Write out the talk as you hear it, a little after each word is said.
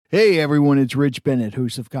Hey everyone, it's Rich Bennett,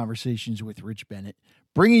 host of Conversations with Rich Bennett,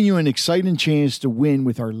 bringing you an exciting chance to win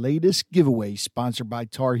with our latest giveaway sponsored by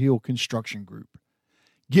Tar Heel Construction Group.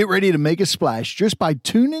 Get ready to make a splash just by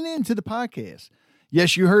tuning in to the podcast.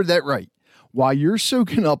 Yes, you heard that right. While you're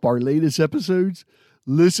soaking up our latest episodes,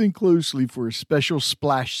 listen closely for a special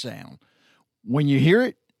splash sound. When you hear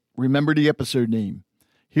it, remember the episode name.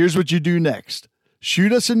 Here's what you do next.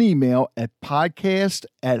 Shoot us an email at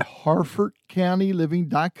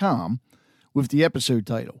podcast@harfordcountyliving.com with the episode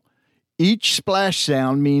title. Each splash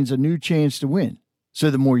sound means a new chance to win.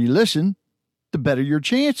 So the more you listen, the better your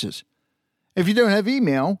chances. If you don't have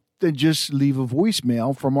email, then just leave a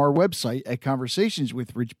voicemail from our website at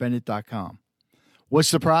conversationswithrichbennett.com.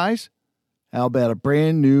 What's the prize? How about a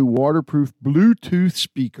brand new waterproof Bluetooth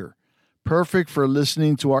speaker? Perfect for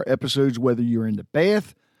listening to our episodes whether you're in the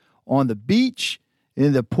bath, on the beach,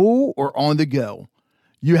 in the pool, or on the go.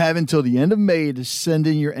 You have until the end of May to send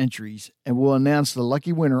in your entries, and we'll announce the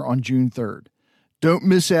lucky winner on June 3rd. Don't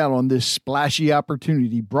miss out on this splashy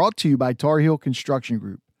opportunity brought to you by Tar Heel Construction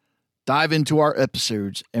Group. Dive into our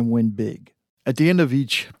episodes and win big. At the end of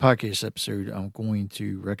each podcast episode, I'm going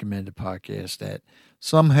to recommend a podcast that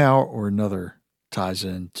somehow or another ties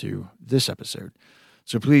into this episode.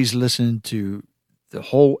 So please listen to the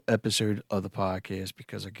whole episode of the podcast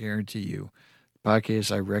because I guarantee you,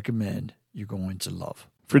 podcast I recommend you're going to love.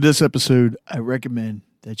 For this episode, I recommend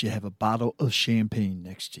that you have a bottle of champagne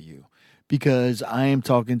next to you because I am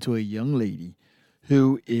talking to a young lady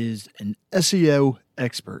who is an SEO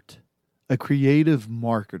expert, a creative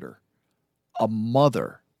marketer, a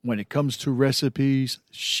mother. When it comes to recipes,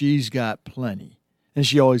 she's got plenty, and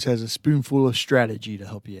she always has a spoonful of strategy to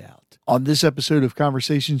help you out. On this episode of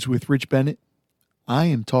Conversations with Rich Bennett, I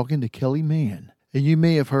am talking to Kelly Mann. And you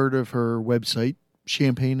may have heard of her website,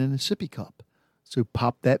 Champagne in a Sippy Cup. So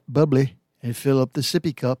pop that bubbly and fill up the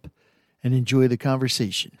sippy cup and enjoy the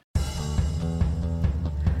conversation.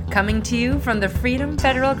 Coming to you from the Freedom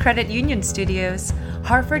Federal Credit Union Studios,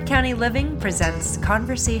 Harford County Living presents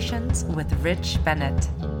Conversations with Rich Bennett.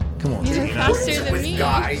 Come on. You're faster than me.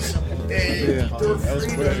 Guys. We've been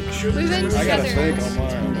together.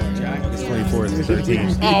 It's 24 and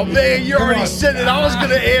 13. Oh, man, you already said it. I was going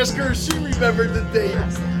to ask her if she remembered the date.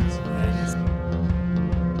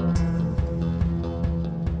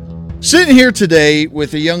 Sitting here today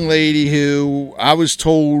with a young lady who I was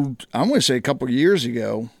told, I'm going to say a couple of years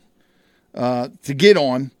ago, to get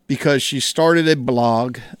on because she started a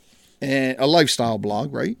blog, and a lifestyle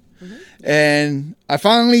blog, right? Mm-hmm. And I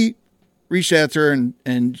finally reached out to her,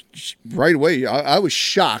 and right away, I was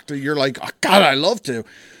shocked. You're like, oh, God, I'd love to.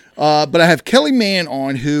 But I have Kelly Mann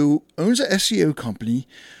on, who owns an SEO company,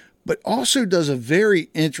 but also does a very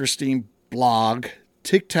interesting blog,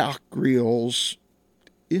 TikTok Reels.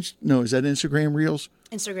 Is that Instagram Reels?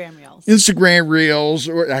 Instagram Reels. Instagram Reels,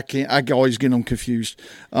 or I always get them confused,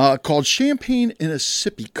 called Champagne in a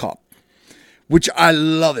Sippy Cup, which I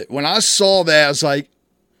love it. When I saw that, I was like,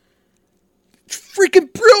 freaking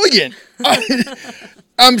brilliant.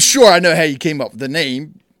 I'm sure I know how you came up with the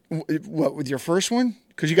name. What, with your first one?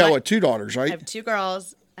 Because you got, two daughters, right? I have two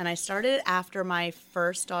girls, and I started after my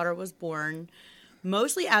first daughter was born,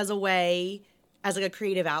 mostly as like a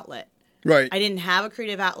creative outlet. Right. I didn't have a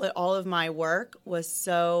creative outlet. All of my work was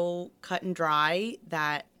so cut and dry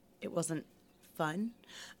that it wasn't fun.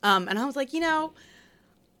 And I was like, I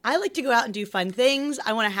like to go out and do fun things.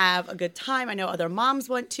 I want to have a good time. I know other moms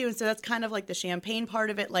want to. And so that's kind of like the champagne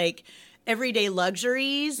part of it, like everyday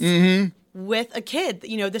luxuries with a kid, the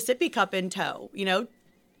sippy cup in tow.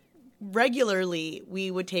 Regularly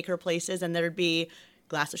we would take her places and there'd be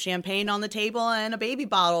glass of champagne on the table and a baby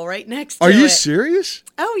bottle right next to it. Are you serious?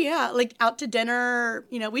 Oh, yeah. Like out to dinner.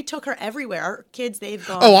 We took her everywhere. Our kids, they've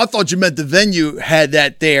gone. Oh, I thought you meant the venue had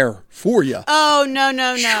that there for you. Oh, no.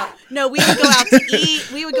 No, we would go out to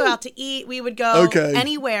eat. We would go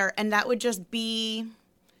anywhere. And that would just be,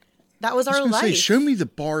 that was our life. Show me the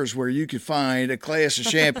bars where you could find a glass of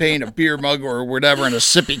champagne, a beer mug, or whatever, and a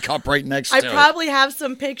sippy cup right next to it. I probably have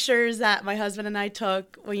some pictures that my husband and I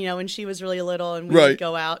took, when she was really little, and we would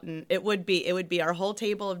go out, and it would be our whole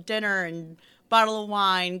table of dinner and bottle of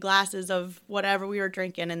wine, glasses of whatever we were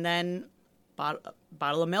drinking, and then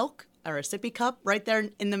bottle of milk or a sippy cup right there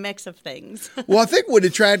in the mix of things. Well, I think what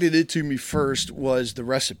attracted it to me first was the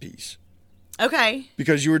recipes. Okay.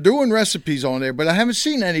 Because you were doing recipes on there, but I haven't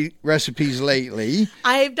seen any recipes lately.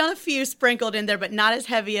 I've done a few sprinkled in there, but not as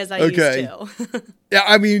heavy as I used to. Yeah,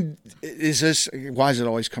 I mean, why does it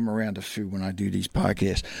always come around to food when I do these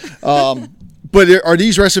podcasts? But are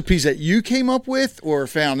these recipes that you came up with or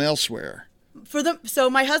found elsewhere? So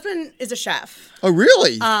my husband is a chef. Oh,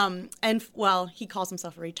 really? And well, he calls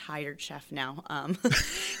himself a retired chef now.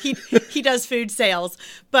 He does food sales,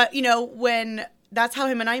 but that's how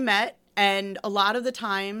him and I met. And a lot of the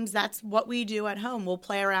times that's what we do at home. We'll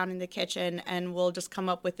play around in the kitchen and we'll just come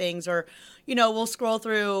up with things, or, we'll scroll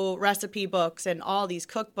through recipe books and all these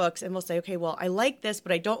cookbooks and we'll say, okay, well, I like this,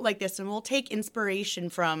 but I don't like this. And we'll take inspiration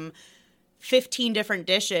from 15 different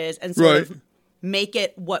dishes and sort of make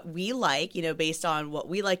it what we like, based on what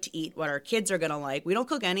we like to eat, what our kids are going to like. We don't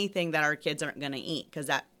cook anything that our kids aren't going to eat because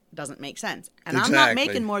that doesn't make sense. And I'm not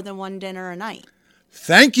making more than one dinner a night.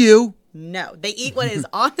 Thank you. No, they eat what is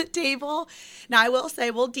on the table. Now, I will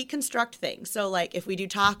say we'll deconstruct things. So, like, if we do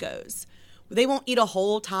tacos, they won't eat a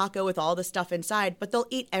whole taco with all the stuff inside, but they'll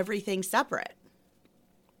eat everything separate.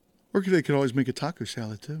 Or they could always make a taco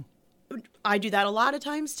salad, too. I do that a lot of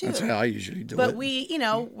times, too. That's how I usually do it. But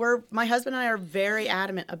my husband and I are very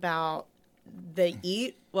adamant about they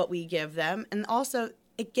eat what we give them. And also,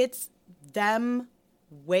 it gets them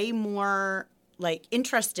way more,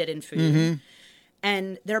 interested in food. Mm-hmm.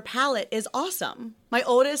 And their palate is awesome. My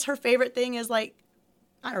oldest, her favorite thing is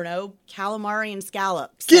calamari and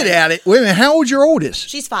scallops. Get at it. Wait a minute. How old's your oldest?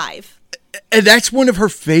 She's 5. And that's one of her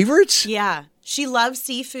favorites? Yeah. She loves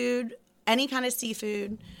seafood, any kind of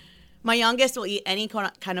seafood. My youngest will eat any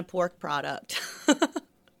kind of pork product.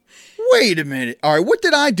 Wait a minute. All right. What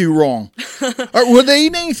did I do wrong? Will they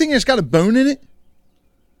eat anything that's got a bone in it?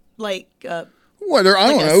 Whether, I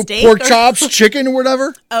don't know, pork chops, chicken, or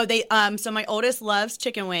whatever? Oh, so my oldest loves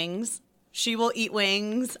chicken wings. She will eat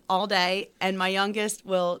wings all day, and my youngest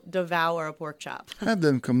will devour a pork chop. Have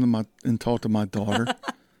them come and talk to my daughter.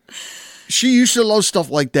 She used to love stuff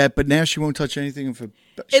like that, but now she won't touch anything.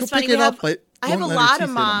 She'll pick it up, but I have a lot of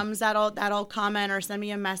moms that'll comment or send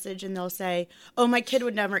me a message, and they'll say, "Oh, my kid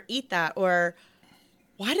would never eat that," or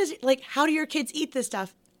 "Why does it how do your kids eat this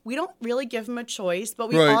stuff?" We don't really give them a choice, but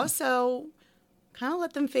we also kind of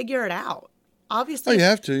let them figure it out. Obviously, you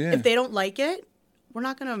have to, yeah. If they don't like it, we're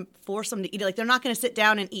not going to force them to eat it. They're not going to sit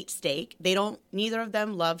down and eat steak. Neither of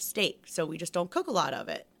them love steak, so we just don't cook a lot of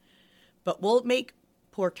it. But we'll make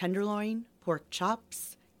pork tenderloin, pork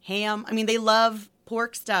chops, ham. I mean, they love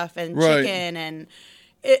pork stuff and chicken, and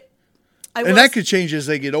that could change as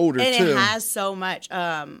they get older, too. And it has so much.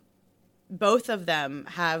 Both of them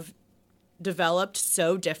have developed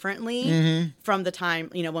so differently from the time,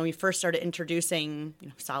 when we first started introducing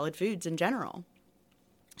solid foods in general.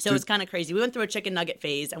 So it's kind of crazy. We went through a chicken nugget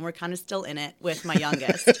phase, and we're kind of still in it with my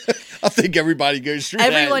youngest. I think everybody goes through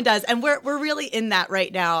Everyone does. And we're really in that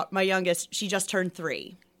right now. My youngest, she just turned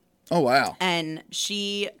 3. Oh, wow. And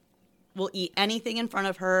she will eat anything in front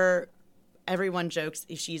of her. Everyone jokes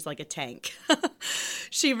she's like a tank.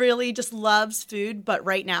 She really just loves food, but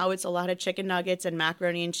right now it's a lot of chicken nuggets and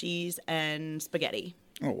macaroni and cheese and spaghetti.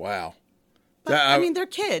 Oh, wow. But, they're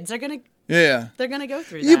kids. They're going to go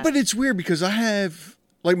through that. Yeah, but it's weird because I have,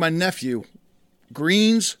 my nephew,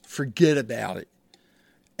 greens, forget about it.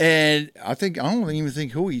 And I don't even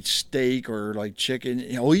think he'll eat steak or chicken.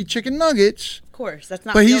 He'll eat chicken nuggets. Of course, that's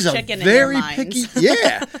not real chicken in their minds. But he's a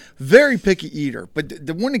very picky, very picky eater. But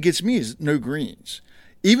the one that gets me is no greens.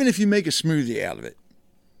 Even if you make a smoothie out of it,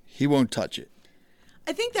 he won't touch it.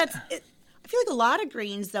 I think that's it. I feel like a lot of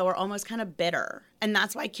greens, though, are almost kind of bitter. And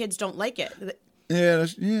that's why kids don't like it. Yeah.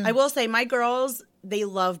 I will say my girls, they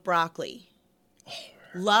love broccoli.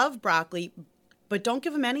 Love broccoli. But don't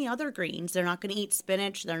give them any other greens. They're not going to eat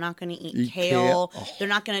spinach. They're not going to eat kale. Oh. They're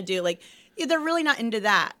not going to do they're really not into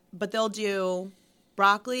that. But they'll do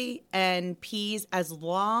broccoli and peas as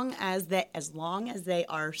long as they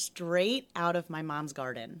are straight out of my mom's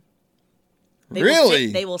garden.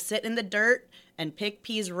 They will sit in the dirt and pick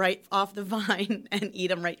peas right off the vine and eat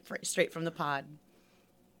them straight from the pod.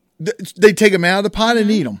 They take them out of the pod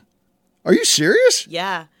and eat them. Are you serious?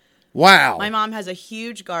 Yeah. Wow. My mom has a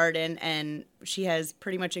huge garden, and she has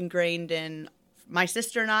pretty much ingrained in my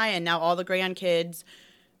sister and I, and now all the grandkids,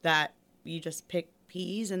 that you just pick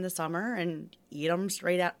peas in the summer and eat them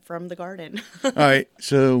straight out from the garden. All right.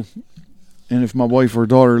 So, and if my wife or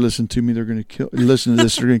daughter listen to me, listen to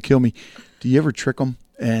this, they're going to kill me. Do you ever trick them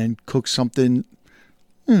and cook something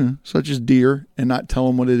such as deer and not tell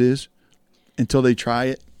them what it is until they try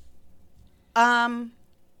it?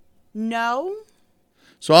 No.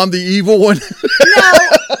 So I'm the evil one? No.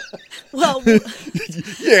 Well,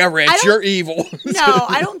 yeah, Rich, you're evil. No,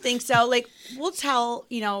 I don't think so. We'll tell,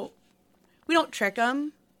 we don't trick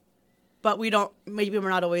them, but maybe we're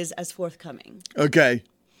not always as forthcoming. Okay.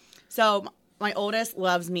 So my oldest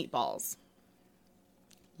loves meatballs.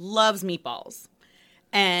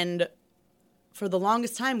 And for the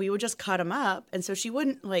longest time, we would just cut them up. And so she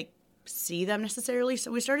wouldn't, see them necessarily.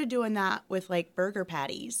 So we started doing that with like burger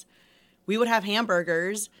patties. We would have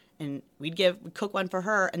hamburgers and we'd cook one for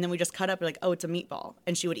her, and then we just cut up like, oh, it's a meatball,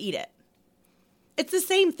 and she would eat it. It's the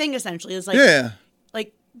same thing essentially. It's like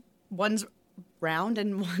like one's round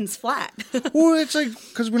and one's flat. Well, it's like,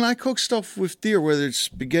 because when I cook stuff with deer, whether it's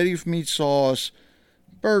spaghetti with meat sauce,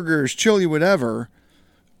 burgers, chili, whatever,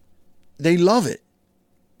 they love it.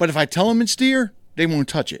 But if I tell them it's deer, they won't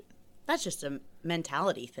touch it. That's just a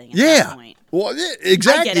mentality thing at that point. Well,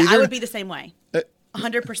 exactly. I get it. I would be the same way.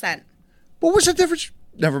 100%. Well, what's the difference?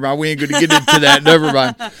 Never mind. We ain't going to get into that. Never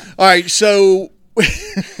mind. All right. So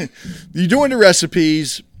you're doing the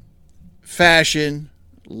recipes, fashion,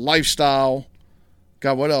 lifestyle.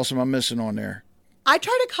 God, what else am I missing on there? I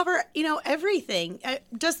try to cover, everything.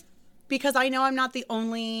 Just because I know I'm not the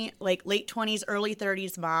only like late 20s, early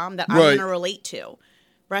 30s mom that I'm going to relate to.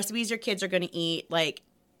 Recipes your kids are going to eat, like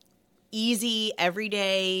easy,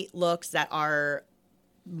 everyday looks that are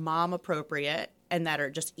mom appropriate and that are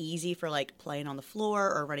just easy for like playing on the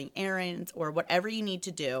floor or running errands or whatever you need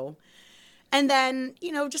to do. And then,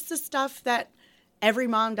 just the stuff that every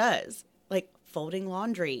mom does, like folding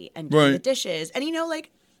laundry and doing the dishes. And,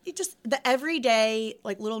 just the everyday,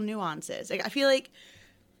 like little nuances. Like, I feel like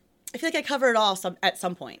I cover it all at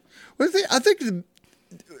some point. Well, I think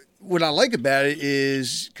what I like about it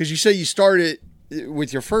is, because you say you started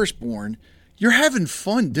with your firstborn, you're having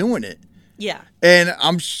fun doing it. Yeah. And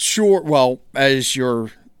I'm sure, well, as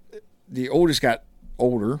the oldest got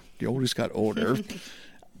older,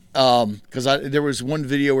 because there was one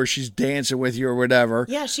video where she's dancing with you or whatever.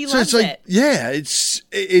 Yeah, she loves it. Yeah,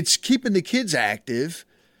 it's keeping the kids active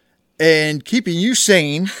and keeping you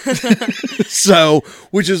sane,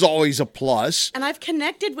 which is always a plus. And I've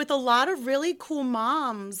connected with a lot of really cool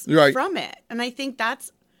moms from it. And I think that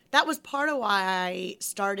was part of why I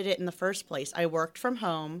started it in the first place. I worked from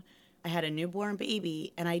home. I had a newborn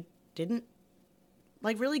baby, and I didn't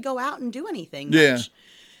like really go out and do anything much. Yeah.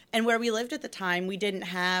 And where we lived at the time, we didn't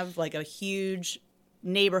have like a huge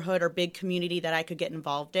neighborhood or big community that I could get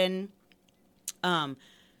involved in.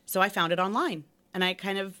 So I found it online, and I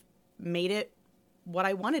kind of made it what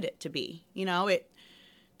I wanted it to be.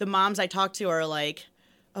 The moms I talk to are like,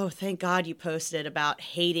 oh, thank God you posted about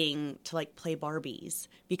hating to like play Barbies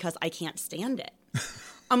because I can't stand it.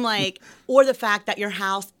 I'm like, or the fact that your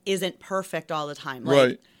house isn't perfect all the time.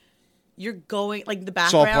 Like, you're going, like the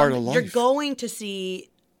background, it's all part of life. You're going to see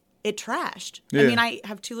it trashed. Yeah. I mean, I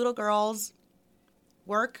have 2 little girls,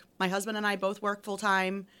 work. My husband and I both work full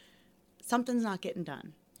time. Something's not getting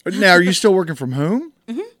done. Now, are you still working from home?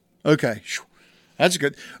 Mm-hmm. Okay. That's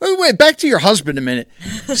good. Oh, wait, back to your husband a minute.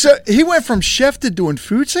 So he went from chef to doing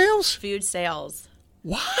food sales? Food sales.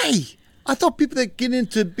 Why? I thought people that get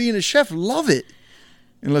into being a chef love it.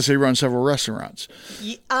 Unless they run several restaurants.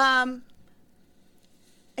 I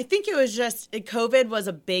think it was just COVID was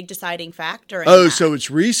a big deciding factor. So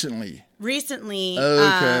it's recently. Recently.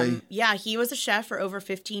 Okay. Yeah, he was a chef for over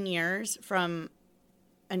 15 years and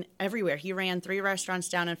everywhere. He ran 3 restaurants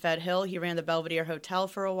down in Fed Hill. He ran the Belvedere Hotel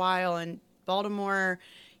for a while in Baltimore.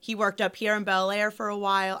 He worked up here in Bel Air for a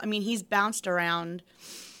while. I mean, he's bounced around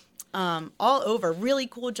all over. Really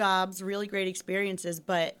cool jobs, really great experiences,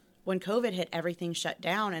 but when COVID hit, everything shut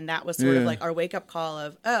down, and that was sort of like our wake-up call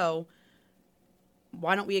of, oh,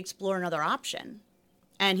 why don't we explore another option?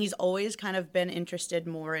 And he's always kind of been interested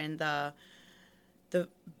more in the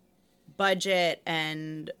budget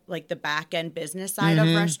and like the back-end business side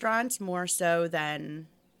of restaurants more so than,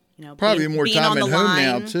 probably being, more being time on at the home line.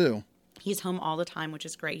 now, too. He's home all the time, which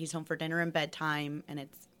is great. He's home for dinner and bedtime, and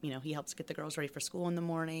it's, he helps get the girls ready for school in the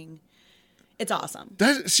morning. It's awesome.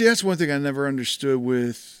 That's one thing I never understood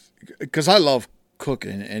because I love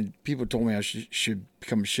cooking, and people told me I should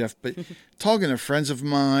become a chef. But talking to friends of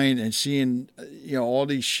mine and seeing, all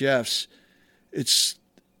these chefs, it's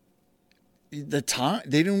the time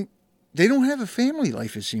they don't have a family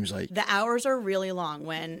life. It seems like the hours are really long.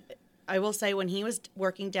 When he was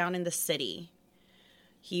working down in the city,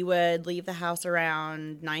 he would leave the house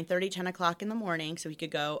around 9:30, 10 o'clock in the morning, so he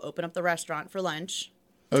could go open up the restaurant for lunch.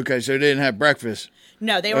 Okay, so they didn't have breakfast.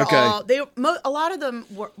 No, they were all. A lot of them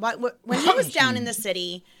were. When he was down in the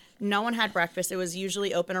city, no one had breakfast. It was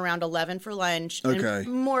usually open around 11 for lunch. Okay,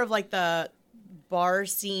 and more of like the bar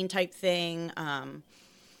scene type thing.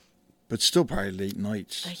 But still, probably late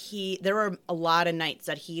nights. There were a lot of nights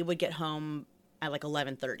that he would get home at like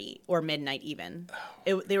 11:30 or midnight even.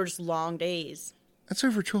 They were just long days. That's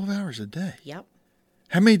over 12 hours a day. Yep.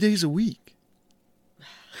 How many days a week?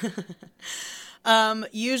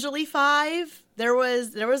 Usually 5. There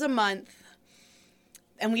was a month,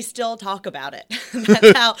 and we still talk about it.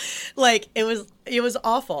 That's how, like, it was It was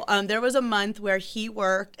awful. There was a month where he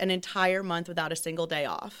worked an entire month without a single day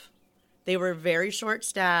off. They were very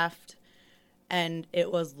short-staffed, and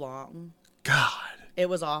it was long. God. It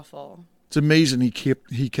was awful. It's amazing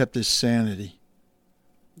he kept his sanity.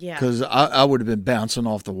 Yeah. Because I would have been bouncing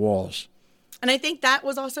off the walls. And I think that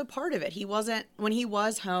was also part of it. He wasn't, when he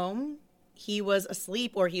was home, he was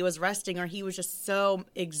asleep or he was resting or he was just so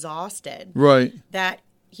exhausted. Right. That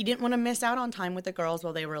he didn't want to miss out on time with the girls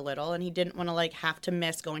while they were little, and he didn't want to like have to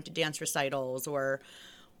miss going to dance recitals or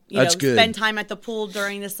That's good. spend time at the pool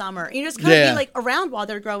during the summer. You just kind of be like around while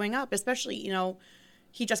they're growing up, especially,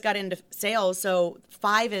 he just got into sales, so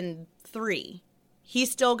 5 and 3. He's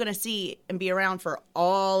still going to see and be around for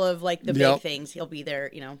all of like the big things. He'll be there,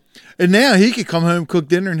 And now he could come home, cook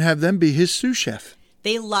dinner, and have them be his sous chef.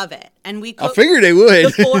 They love it. And we I figured they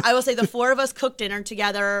would. I will say the 4 of us cook dinner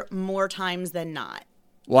together more times than not.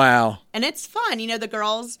 Wow. And it's fun. The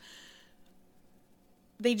girls,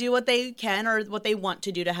 they do what they can or what they want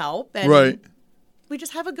to do to help. And right. We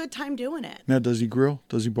just have a good time doing it. Now, does he grill?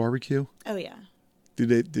 Does he barbecue? Oh, yeah. Do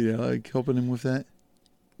they like helping him with that?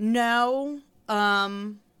 No.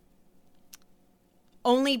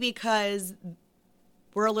 Only because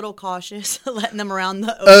we're a little cautious letting them around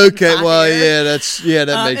the open fire. Well, yeah, that makes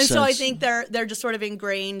sense. And so I think they're just sort of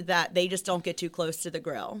ingrained that they just don't get too close to the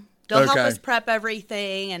grill. They'll help us prep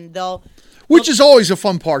everything, and which is always a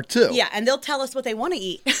fun part too. Yeah, and they'll tell us what they want to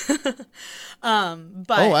eat. But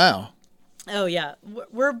oh wow. Oh yeah,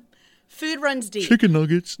 we're food runs deep. Chicken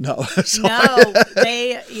nuggets? No. No,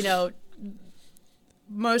 they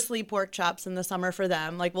mostly pork chops in the summer for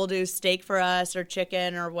them. Like we'll do steak for us or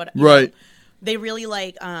chicken or what. Right. They really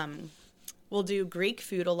like. We'll do Greek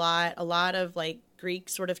food a lot of like Greek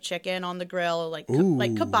sort of chicken on the grill, like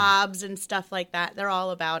kebabs and stuff like that. They're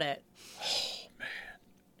all about it. Oh man,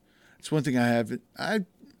 it's one thing I haven't. I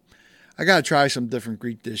gotta try some different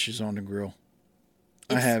Greek dishes on the grill.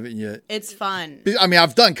 I haven't yet. It's fun. I mean,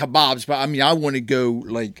 I've done kebabs, but I want to go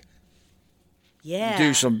like,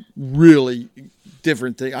 do some really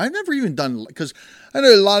different things. I've never even done, because I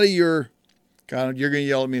know a lot of your. God, you're going to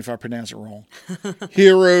yell at me if I pronounce it wrong.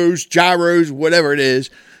 Heroes, gyros, whatever it is,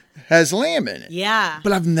 has lamb in it. Yeah.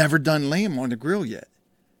 But I've never done lamb on the grill yet.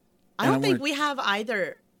 I don't think we have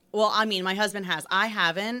either. Well, I mean, my husband has. I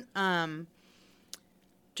haven't.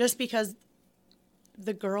 Just because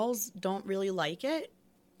the girls don't really like it.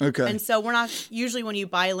 Okay. And so we're not, usually when you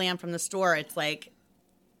buy lamb from the store, it's like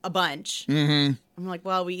a bunch. Mm-hmm. I'm like,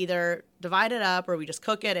 well, we either divide it up or we just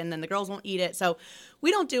cook it and then the girls won't eat it. So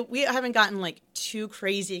we haven't gotten like too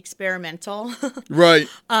crazy experimental. Right.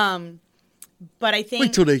 But I think.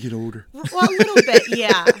 Wait till they get older. Well, a little bit,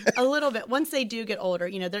 yeah. A little bit. Once they do get older,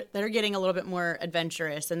 they're getting a little bit more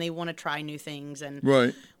adventurous and they want to try new things. And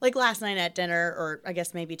right. Like last night at dinner, or I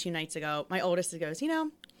guess maybe 2 nights ago, my oldest goes,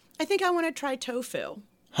 I think I want to try tofu.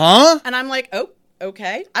 Huh? And I'm like, oh,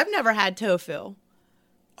 okay. I've never had tofu.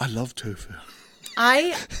 I love tofu.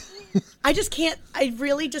 I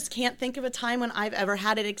really just can't think of a time when I've ever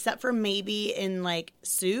had it except for maybe in like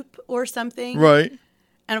soup or something. Right.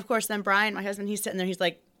 And of course, then Brian, my husband, he's sitting there. He's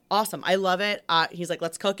like, awesome. I love it. He's like,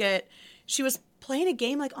 let's cook it. She was playing a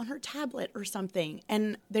game like on her tablet or something.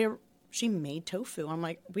 And she made tofu. I'm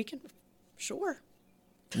like, we can, sure.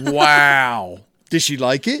 Wow. Did she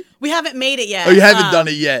like it? We haven't made it yet. Oh, you haven't done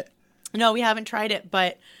it yet? No, we haven't tried it.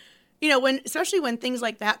 But, especially when things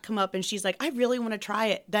like that come up and she's like, I really want to try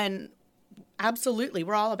it, then absolutely,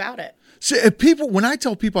 we're all about it. So when I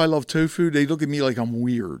tell people I love tofu, they look at me like I'm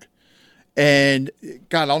weird. And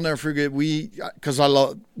God, I'll never forget, we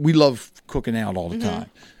love cooking out all the time.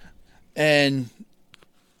 And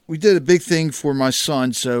we did a big thing for my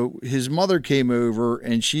son. So his mother came over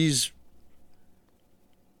and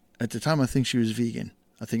at the time, I think she was vegan.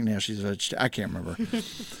 I think now she's vegetarian. I can't remember.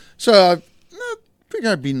 So I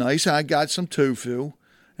figured I'd be nice. I got some tofu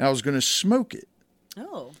and I was going to smoke it.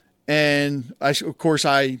 Oh. And of course,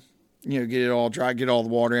 get it all dry, get all the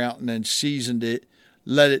water out, and then seasoned it,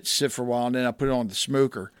 let it sit for a while, and then I put it on the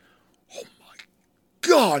smoker. Oh my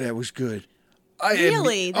God, that was good.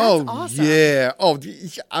 Really? That's awesome. Yeah. Oh,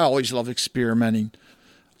 I always love experimenting.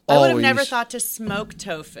 I would have never thought to smoke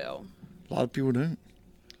tofu. A lot of people don't.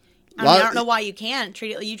 I don't know why you can't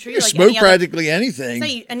treat it. You treat it like smoke practically anything.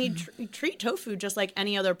 You treat tofu just like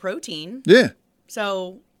any other protein. Yeah.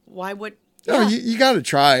 So why would? Yeah. Oh, you got to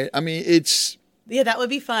try it. I mean, yeah, that would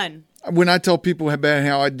be fun. When I tell people about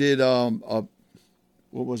how I did what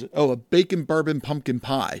was it? Oh, a bacon bourbon pumpkin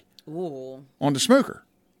pie. Ooh. On the smoker,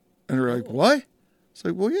 and they're like, "What?" It's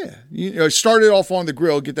like, well, yeah. You know, start it off on the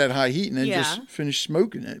grill, get that high heat, and then Yeah. just finish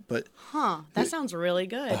smoking it. But That sounds really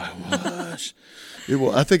good. gosh,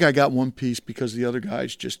 I think I got one piece because the other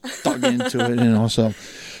guys just dug into it and also.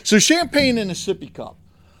 So champagne in a sippy cup.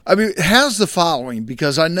 I mean, how's the following?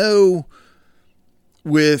 Because I know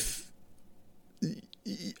with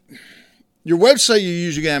your website, you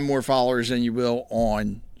usually have more followers than you will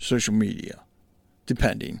on social media,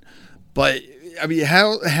 depending. But I mean,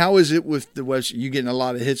 how is it with the website? You getting a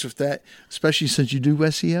lot of hits with that, especially since you do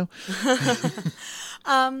SEO?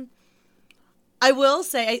 I will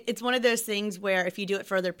say it's one of those things where if you do it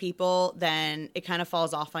for other people, then it kind of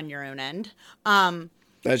falls off on your own end.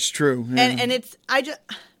 That's true. Yeah. And it's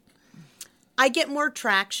I get more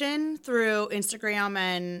traction through Instagram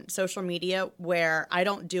and social media where I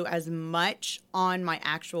don't do as much on my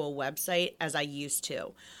actual website as I used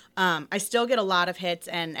to. I still get a lot of hits,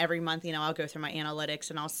 and every month, I'll go through my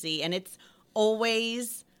analytics and I'll see, and it's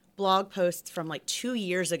always blog posts from like 2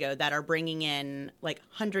 years ago that are bringing in like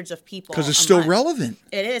hundreds of people. Because it's a still month. relevant.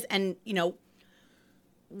 It is. And,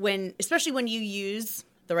 especially when you use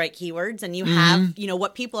the right keywords and you have,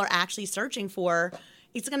 what people are actually searching for,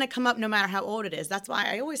 it's going to come up no matter how old it is. That's why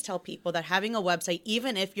I always tell people that having a website,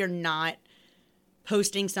 even if you're not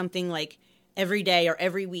posting something like every day or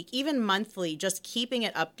every week, even monthly, just keeping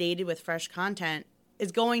it updated with fresh content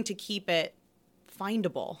is going to keep it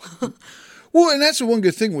findable. Well, and that's the one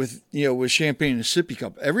good thing with champagne and a sippy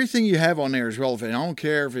cup. Everything you have on there is relevant. I don't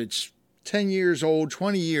care if it's 10 years old,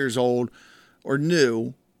 20 years old, or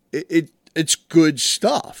new. It's good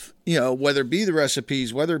stuff. Whether it be the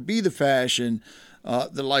recipes, whether it be the fashion,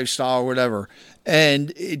 the lifestyle, or whatever.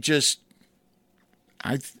 And it just,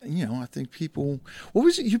 I think people. What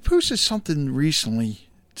was it? You posted something recently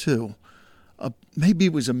too. Maybe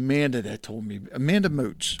it was Amanda that told me. Amanda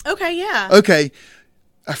Moats. Okay, yeah. Okay.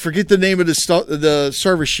 I forget the name of the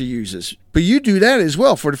service she uses, but you do that as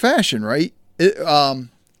well for the fashion, right? God,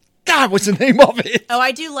 what's the name of it? Oh,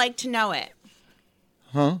 I do Like to Know It.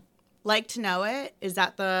 Huh? Like to Know It? Is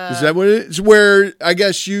that what it is? Where I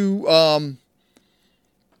guess you oh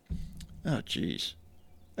geez.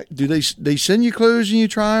 Do they send you clothes and you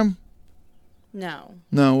try them? No.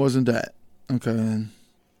 No, it wasn't that. Okay, then.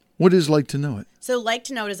 What is Like to Know It? So Like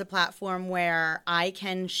to Know It is a platform where I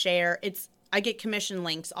can share. I get commission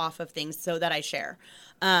links off of things so that I share.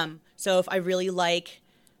 So if I really like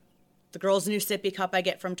the girl's new sippy cup I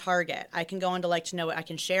get from Target, I can go on to Like to Know It. I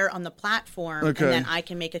can share it on the platform, Okay. and then I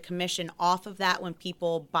can make a commission off of that when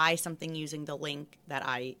people buy something using the link that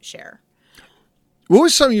I share. What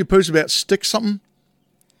was something you posted about? Stick something?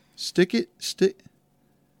 Stick.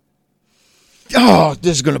 Oh,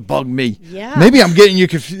 this is going to bug me. Yeah. Maybe I'm getting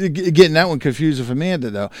getting that one confused with Amanda,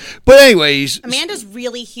 though. But anyways. Amanda's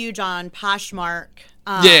really huge on Poshmark.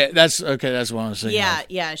 Yeah, that's okay. That's what I'm saying.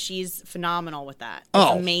 Yeah, she's phenomenal with that.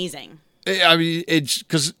 It's amazing. I mean, it's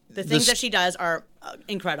because The things that she does are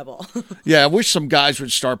incredible. Yeah, I wish some guys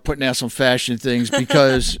would start putting out some fashion things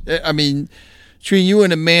because, I mean, between you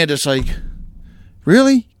and Amanda, it's like,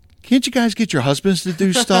 really? Can't you guys get your husbands to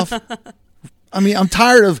do stuff? I mean, I'm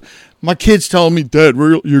tired of my kids telling me, Dad,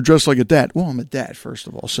 you're dressed like a dad. Well, I'm a dad, first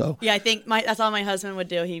of all. So Yeah, I think that's all my husband would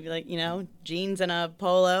do. He'd be like, jeans and a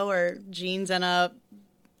polo or jeans and a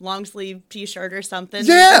long sleeve T-shirt or something.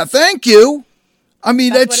 Yeah, thank you. I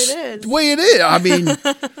mean, that's what it is. the way it is. I mean,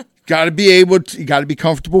 you got to be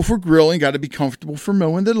comfortable for grilling, got to be comfortable for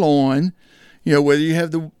mowing the lawn. Whether you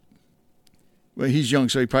have well, he's young,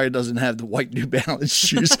 so he probably doesn't have the white New Balance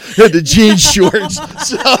shoes, the jean shorts.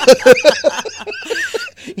 So.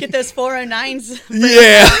 Get those 409s.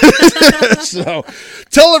 Yeah. So,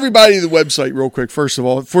 tell everybody the website real quick. First of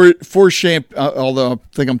all, for although I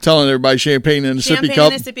think I'm telling everybody, champagne in a sippy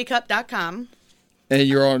cup. ChampagneInASippyCup.com. And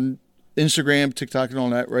you're on Instagram, TikTok, and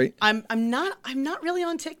all that, right? I'm not really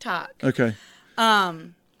on TikTok. Okay.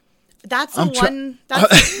 That's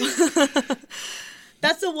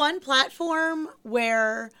that's the one platform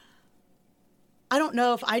where I don't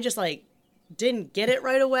know if I just didn't get it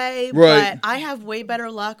right away, right. But I have way better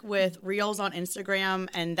luck with Reels on Instagram,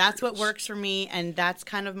 and that's what works for me, and that's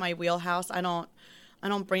kind of my wheelhouse. I don't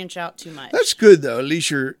branch out too much. That's good though. At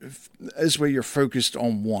least this way you're focused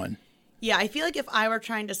on one. Yeah, I feel like if I were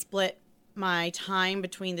trying to split my time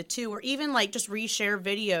between the two, or even just reshare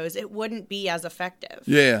videos, it wouldn't be as effective.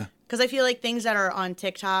 Yeah. Because I feel like things that are on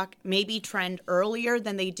TikTok maybe trend earlier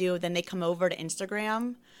than they come over to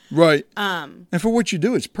Instagram. Right. And for what you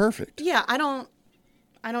do, it's perfect. Yeah, I don't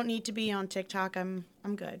need to be on TikTok. I'm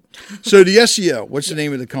good. So the SEO, what's the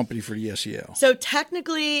name of the company for the SEO? So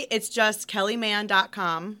technically, it's just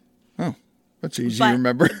kellyman.com. Oh, that's easy to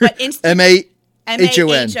remember. But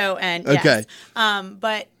Mahon. Mahon. Okay. Yes.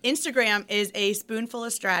 But Instagram is a spoonful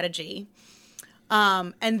of strategy.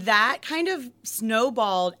 And that kind of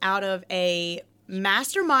snowballed out of a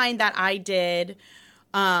mastermind that I did.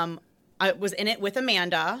 I was in it with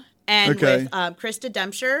Amanda and with Krista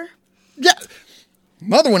Dempster. Yeah.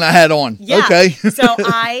 Another one I had on. Yeah. Okay. So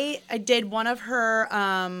I did one of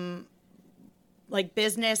her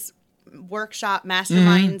business workshop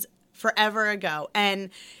masterminds forever ago. And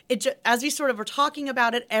as we sort of were talking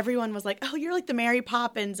about it, everyone was like, oh, you're like the Mary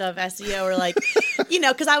Poppins of SEO, or like,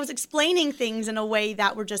 because I was explaining things in a way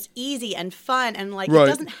that were just easy and fun. And like, Right. It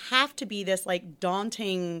doesn't have to be this like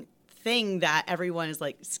daunting thing that everyone is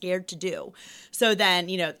like scared to do. So then,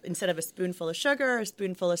 instead of a spoonful of sugar, a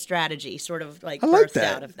spoonful of strategy sort of like birthed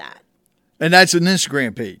out of that. And that's an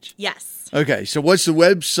Instagram page. Yes. Okay. So what's the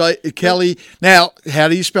website, Kelly? Now, how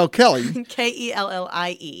do you spell Kelly? Kellie.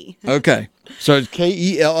 Okay. So it's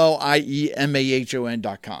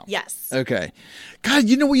KELLIEMAHON.com. Yes. Okay. God,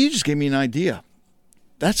 you know what? You just gave me an idea.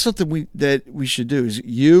 That's something that we should do. Is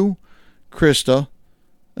you, Krista,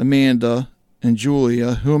 Amanda, and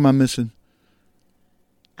Julia. Who am I missing?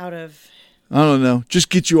 Out of... I don't know. Just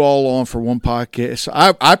get you all on for one podcast.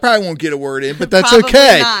 I probably won't get a word in, but that's Probably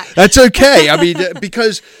okay. not. That's okay. I mean,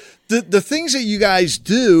 because the things that you guys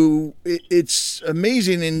do, it's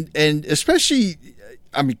amazing. And especially,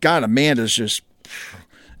 I mean, God, Amanda's just,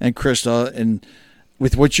 and Krista, and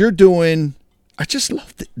with what you're doing, I just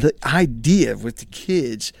love the idea with the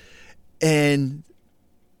kids. And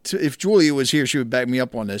if Julia was here, she would back me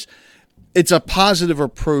up on this. It's a positive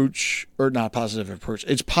approach, or not a positive approach.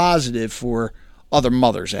 It's positive for other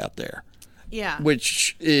mothers out there. Yeah.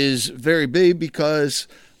 Which is very big because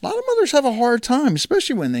a lot of mothers have a hard time,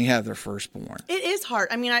 especially when they have their firstborn. It is hard.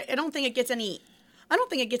 I mean, I don't think it gets any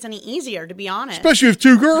easier, to be honest. Especially with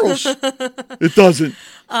two girls. It doesn't.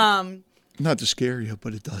 Not to scare you,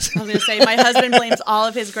 but it doesn't. I was going to say, my husband blames all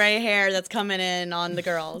of his gray hair that's coming in on the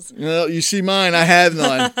girls. Well, you see mine. I have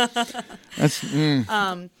none.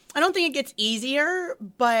 I don't think it gets easier,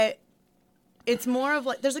 but it's more of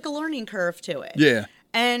like, there's like a learning curve to it. Yeah.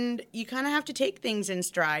 And you kind of have to take things in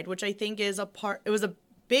stride, which I think is it was a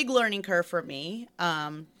big learning curve for me.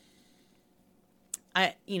 How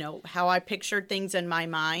I pictured things in my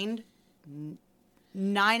mind,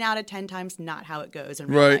 9 out of 10 times not how it goes in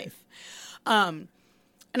real life. And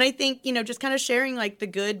I think, just kind of sharing like the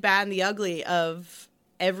good, bad, and the ugly of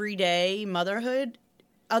everyday motherhood.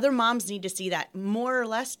 Other moms need to see that more or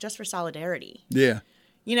less just for solidarity. Yeah.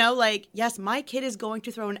 Yes, my kid is going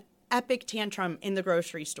to throw an epic tantrum in the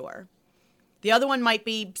grocery store. The other one might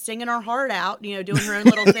be singing her heart out, doing her own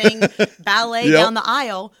little thing, ballet down the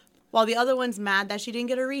aisle, while the other one's mad that she didn't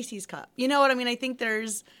get a Reese's cup. You know what I mean? I think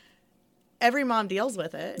every mom deals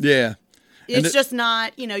with it. Yeah. It's just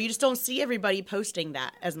not, you just don't see everybody posting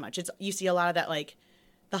that as much. You see a lot of that, like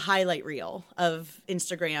the highlight reel of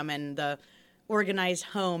Instagram and the organized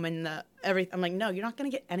home and the everything. I'm like, no, you're not going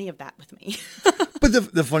to get any of that with me. But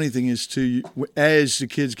the funny thing is, too, as the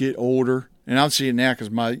kids get older, and I'm seeing now because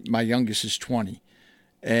my youngest is 20,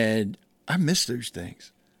 and I miss those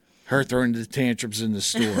things. Her throwing the tantrums in the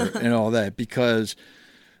store and all that because,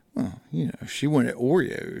 well, she wanted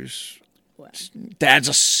Oreos. Dad's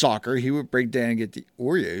a sucker. He would break down and get the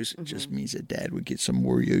Oreos. It just means that Dad would get some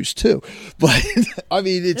Oreos too. But I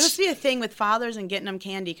mean, There must be a thing with fathers and getting them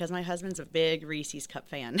candy because my husband's a big Reese's Cup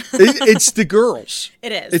fan. It's the girls.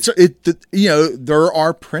 It is. They're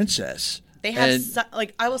our princess. They have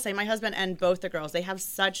I will say, my husband and both the girls, they have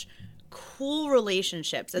such cool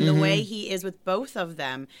relationships, and the way he is with both of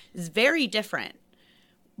them is very different.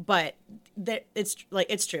 But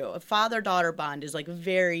it's true. A father-daughter bond is like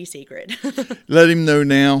very sacred. Let him know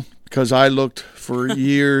now, because I looked for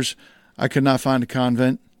years. I could not find a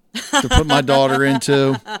convent to put my daughter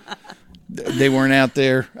into. They weren't out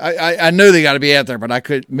there. I know they got to be out there, but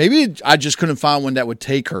maybe I just couldn't find one that would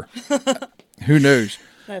take her. Who knows?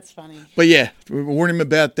 That's funny. But yeah, we warned him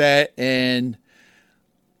about that, and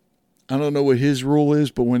I don't know what his rule is,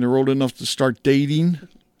 but when they're old enough to start dating,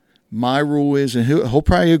 my rule is, and he'll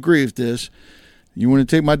probably agree with this, you want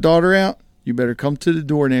to take my daughter out, you better come to the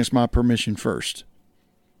door and ask my permission first.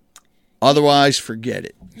 Otherwise, forget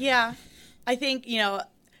it. Yeah. I think,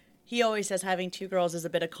 he always says having two girls is a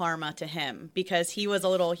bit of karma to him because he was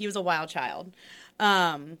a wild child.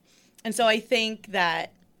 And so I think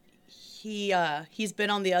that he's been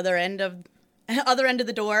on the other end of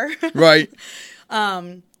the door. Right.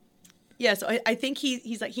 Yeah, so I think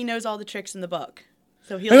he's like, he knows all the tricks in the book.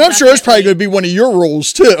 So and I'm sure it's probably going to be one of your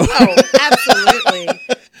rules too. Oh, absolutely.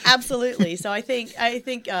 Absolutely. So I think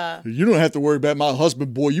You don't have to worry about my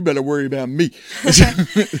husband, boy. You better worry about me. I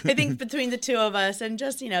think between the two of us and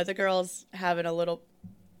just, the girls having a little,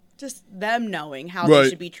 just them knowing how Right. they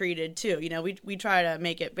should be treated too. We try to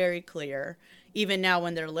make it very clear, even now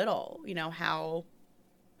when they're little,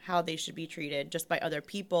 how they should be treated just by other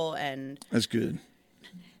people. And That's good.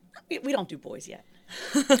 we don't do boys yet.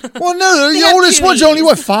 Well, no, the have oldest one's cuties. only,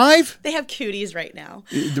 what, 5? They have cuties right now.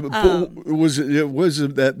 Was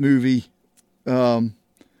that movie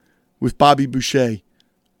with Bobby Boucher,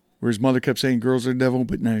 where his mother kept saying girls are the devil,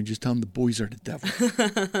 but no, just tell them the boys are the devil.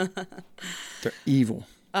 They're evil.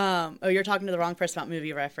 You're talking to the wrong person about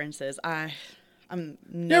movie references. I'm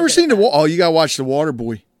Never seen you gotta watch The Water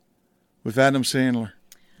Boy with Adam Sandler.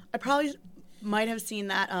 I probably might have seen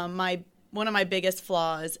that. One of my biggest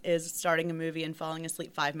flaws is starting a movie and falling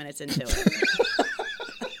asleep 5 minutes into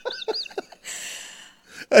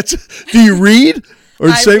it. Do you read? Or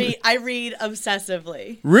I read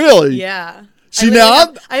obsessively. Really? Yeah. See,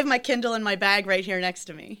 I have my Kindle in my bag right here next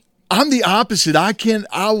to me. I'm the opposite.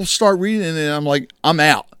 I'll start reading and then I'm like, I'm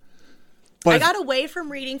out. But I got away from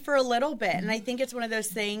reading for a little bit, and I think it's one of those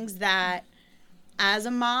things that as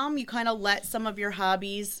a mom, you kind of let some of your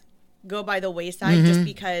hobbies go by the wayside just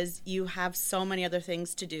because you have so many other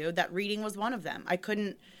things to do. That reading was one of them. I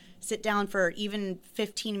couldn't sit down for even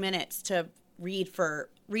 15 minutes to read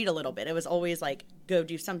a little bit. It was always like, go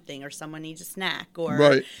do something, or someone needs a snack, or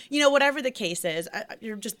Right. Whatever the case is.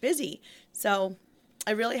 You're just busy. So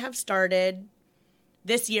I really have started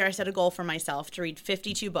this year. I set a goal for myself to read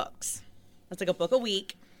 52 books. That's like a book a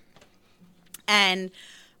week. And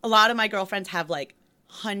a lot of my girlfriends have like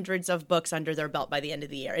hundreds of books under their belt by the end of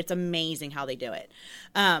the year. It's amazing how they do it.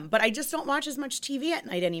 But I just don't watch as much TV at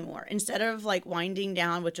night anymore. Instead of like winding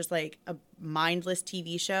down with just like a mindless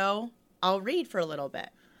TV show, I'll read for a little bit.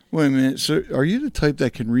 Wait a minute. So are you the type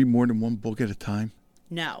that can read more than one book at a time?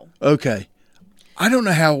 No. Okay. I don't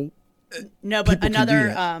know how. No, but people can do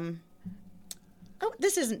another, that.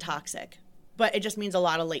 this isn't toxic, but it just means a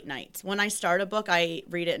lot of late nights. When I start a book, I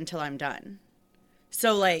read it until I'm done.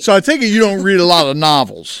 So I take it you don't read a lot of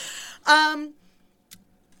novels. I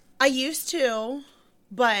used to,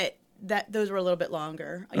 but those were a little bit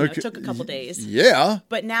longer. It took a couple days. Yeah.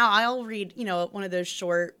 But now I'll read, one of those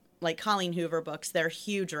short, like Colleen Hoover books. They're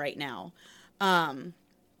huge right now.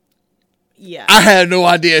 Yeah. I had no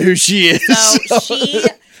idea who she is. So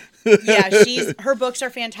her books are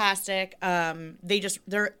fantastic.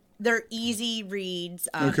 They're easy reads.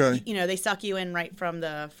 Okay. They suck you in right from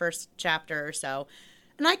the first chapter or so.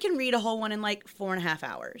 And I can read a whole one in like 4.5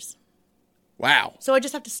 hours. Wow. So I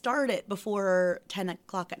just have to start it before 10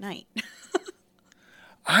 o'clock at night.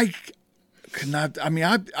 I could not. I mean,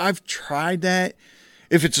 I've tried that.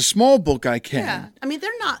 If it's a small book, I can. Yeah. I mean,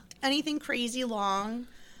 they're not anything crazy long.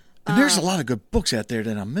 And there's a lot of good books out there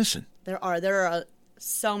that I'm missing. There are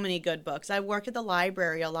so many good books. I work at the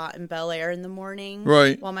library a lot in Bel Air in the morning.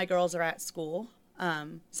 Right. While my girls are at school.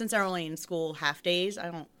 Since they're only in school half days,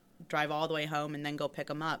 I don't drive all the way home and then go pick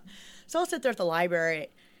them up. So I'll sit there at the library,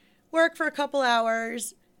 work for a couple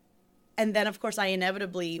hours, and then, of course, I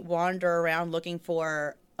inevitably wander around looking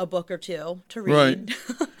for a book or two to read.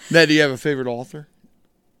 Right. Now, do you have a favorite author?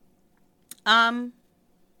 I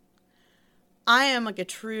am like a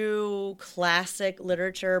true classic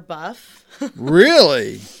literature buff.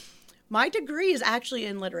 Really? My degree is actually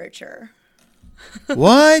in literature.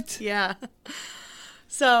 What? Yeah.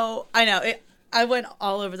 So I know I went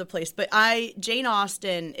all over the place, but Jane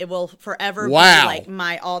Austen, it will forever be like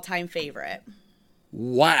my all-time favorite.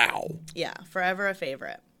 Wow. Yeah, forever a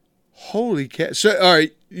favorite. Holy cat! So, all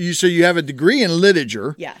right, you have a degree in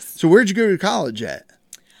literature. Yes. So, where'd you go to college at?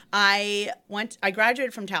 I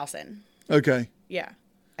graduated from Towson. Okay. Yeah.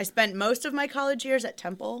 I spent most of my college years at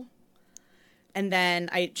Temple, and then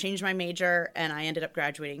I changed my major, and I ended up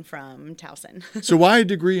graduating from Towson. So, why a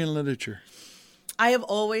degree in literature? I have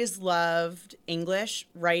always loved English,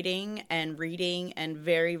 writing, and reading, and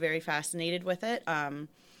very, very fascinated with it. And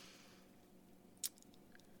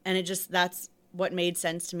that's what made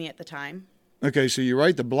sense to me at the time. Okay, so you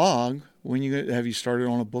write the blog. Have you started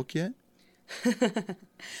on a book yet?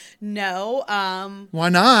 No. Why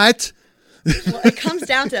not? Well, it comes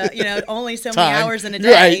down to, only so many Time. hours in a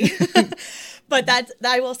day. Right. But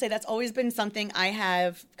I will say that's always been something I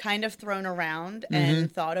have kind of thrown around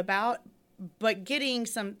and thought about. But getting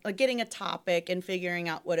a topic and figuring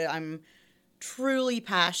out what I'm truly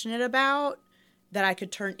passionate about that I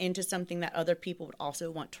could turn into something that other people would also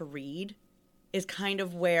want to read is kind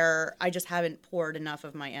of where I just haven't poured enough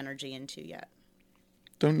of my energy into yet.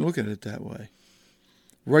 Don't look at it that way.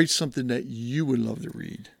 Write something that you would love to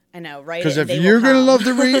read. I know, right? Because if They you're will going to come. love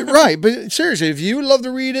to read it, right. But seriously, if you love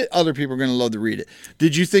to read it, other people are going to love to read it.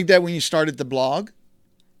 Did you think that when you started the blog?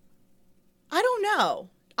 I don't know.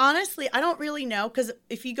 Honestly, I don't really know, because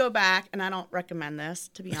if you go back, and I don't recommend this,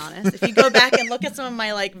 to be honest, if you go back and look at some of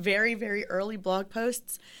my like very, very early blog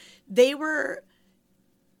posts, they weren't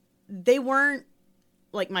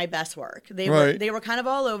like my best work. They were kind of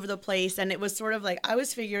all over the place, and it was sort of like I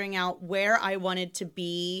was figuring out where I wanted to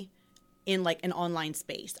be in like an online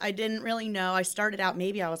space. I didn't really know. I started out,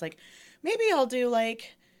 maybe I was like, maybe I'll do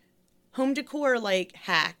like home decor like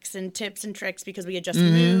hacks and tips and tricks, because we had just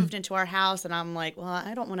moved into our house, and I'm like, well,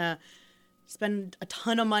 I don't want to spend a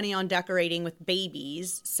ton of money on decorating with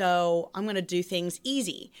babies, so I'm going to do things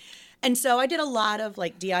easy. And so I did a lot of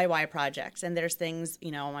like DIY projects, and there's things,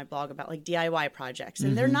 you know, on my blog about like DIY projects,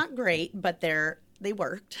 and they're not great, but they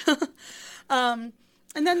worked.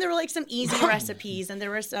 And then there were like some easy recipes, and there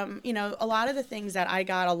were some, you know, a lot of the things that I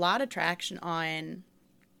got a lot of traction on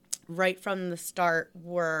right from the start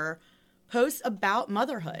were posts about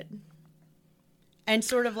motherhood and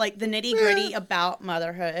sort of like the nitty gritty about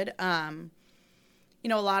motherhood. You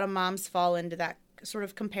know, a lot of moms fall into that sort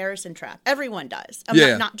of comparison trap. Everyone does.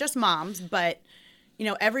 Not just moms, but, you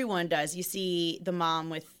know, everyone does. You see the mom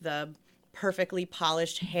with the perfectly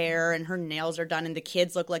polished hair and her nails are done, and the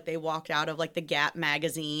kids look like they walked out of like the Gap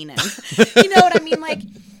magazine. And you know what I mean? Like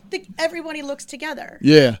everybody looks together.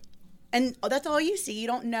 Yeah. And that's all you see. You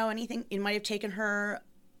don't know anything. It might have taken her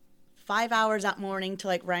 5 hours that morning to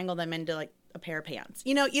like wrangle them into like a pair of pants.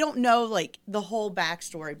 You know, you don't know like the whole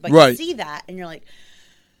backstory, but you see that and you're like,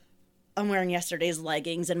 I'm wearing yesterday's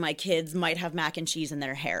leggings and my kids might have mac and cheese in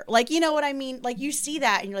their hair. Like, you know what I mean? Like you see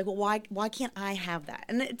that and you're like, well, why can't I have that?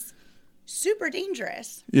 And it's super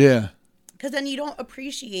dangerous. Yeah. Because then you don't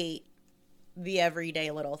appreciate the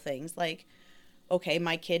everyday little things. Like, okay,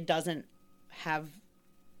 my kid doesn't have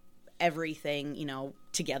everything, you know,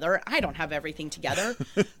 together. I don't have everything together.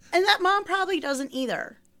 And that mom probably doesn't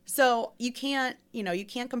either. So you can't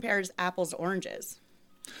compare apples to oranges.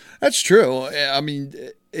 That's true. I mean,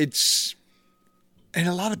 it's, and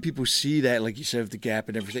a lot of people see that, like you said, with the Gap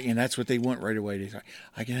and everything, and that's what they want right away. They think,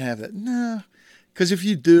 I can have that. No, because if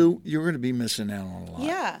you do, you're going to be missing out on a lot.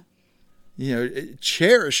 Yeah. You know,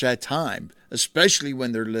 cherish that time, especially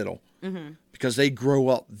when they're little, because they grow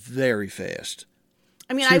up very fast.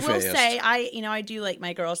 I mean, I will say, I do like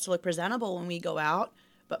my girls to look presentable when we go out,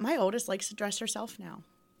 but my oldest likes to dress herself now.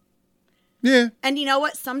 Yeah. And you know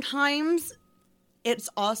what? Sometimes it's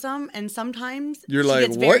awesome, and sometimes you're she like,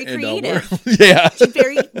 gets what very in creative. the world? Yeah. She's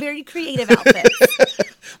very, very creative outfits.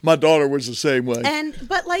 My daughter was the same way.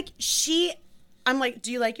 But like I'm like,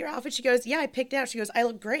 do you like your outfit? She goes, yeah, I picked it out. She goes, I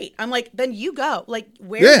look great. I'm like, then you go. Like,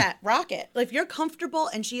 wear that. Rock it. Like, if you're comfortable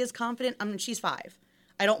and she is confident, I mean, she's 5.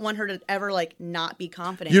 I don't want her to ever like not be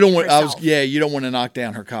confident. You don't want. You don't want to knock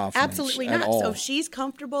down her confidence. Absolutely not. So if she's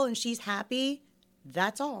comfortable and she's happy,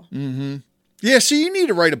 that's all. Mm-hmm. Yeah. See, you need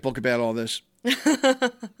to write a book about all this.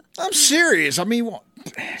 I'm serious. I mean,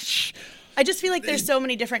 I just feel like there's so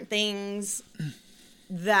many different things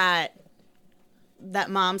that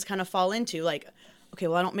moms kind of fall into. Like, okay,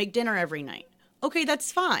 well, I don't make dinner every night. Okay,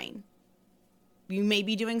 that's fine. You may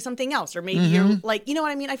be doing something else, or maybe you're like, you know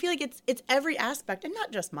what I mean? I feel like it's every aspect, and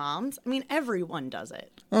not just moms. I mean, everyone does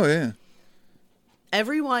it. Oh, yeah.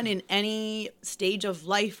 Everyone in any stage of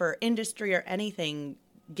life or industry or anything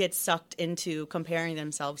gets sucked into comparing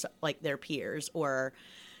themselves like their peers or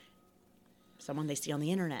someone they see on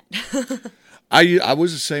the internet. I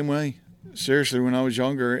was the same way, seriously, when I was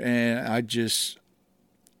younger, and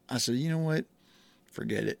I said, you know what?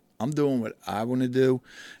 Forget it. I'm doing what I want to do.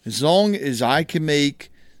 As long as I can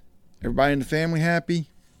make everybody in the family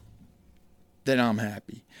happy, then I'm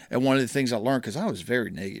happy. And one of the things I learned, because I was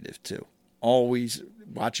very negative too, always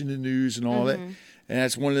watching the news and all that. And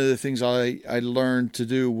that's one of the things I learned to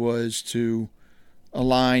do, was to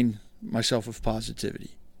align myself with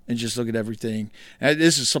positivity and just look at everything. And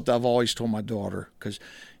this is something I've always told my daughter, because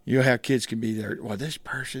you know how kids can be there. Well, this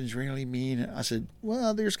person's really mean. I said,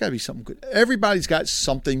 well, there's got to be something good. Everybody's got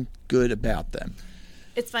something good about them.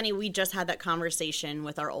 It's funny. We just had that conversation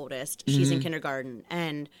with our oldest. She's in kindergarten,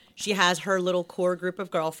 and she has her little core group of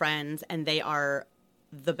girlfriends, and they are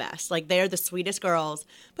the best. Like, they're the sweetest girls,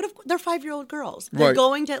 but they're 5-year-old girls. They're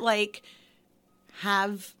going to like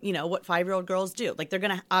have, you know, what 5-year-old girls do. Like, they're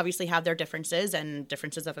going to obviously have their differences and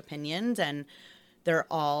differences of opinions, and they're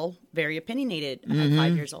all very opinionated at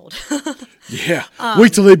 5 years old. Yeah.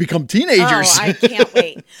 Wait till they become teenagers. Oh, I can't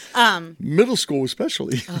wait. Middle school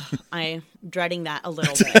especially. I'm dreading that a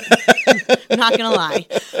little bit. I'm not going to lie.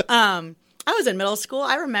 I was in middle school.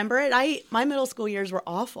 I remember it. My middle school years were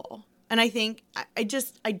awful. And I think I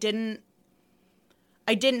didn't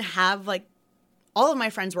have like, all of my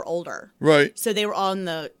friends were older. Right. So they were on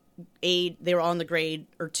the grade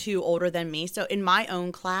or 2 older than me. So in my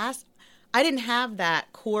own class, I didn't have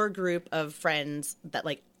that core group of friends that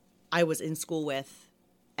like I was in school with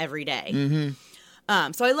every day.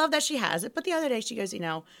 Mm-hmm. So I love that she has it. But the other day she goes,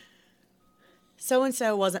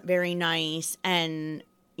 so-and-so wasn't very nice and,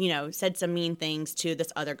 said some mean things to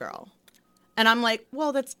this other girl. And I'm like,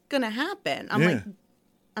 well, that's going to happen. And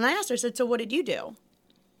I asked her, I said, so what did you do?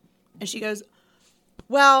 And she goes,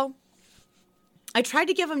 well, I tried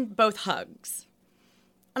to give them both hugs.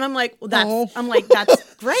 And I'm like, well,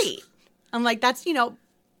 that's great. I'm like, that's,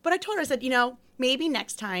 but I told her, I said, maybe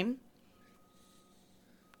next time,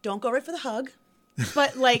 don't go right for the hug.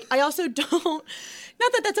 But like, I also don't,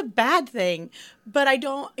 not that that's a bad thing, but I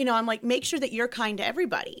don't, I'm like, make sure that you're kind to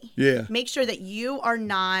everybody. Yeah. Make sure that you are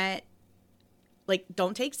not, like,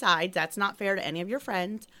 don't take sides. That's not fair to any of your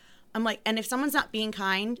friends. I'm like, and if someone's not being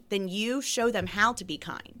kind, then you show them how to be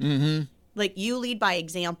kind. Mm-hmm. Like, you lead by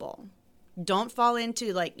example. Don't fall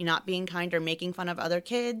into, like, not being kind or making fun of other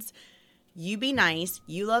kids. You be nice.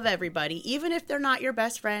 You love everybody. Even if they're not your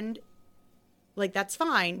best friend, like, that's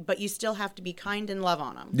fine. But you still have to be kind and love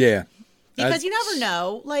on them. Yeah. Because you never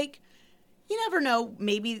know. Like, you never know.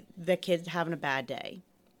 Maybe the kid's having a bad day.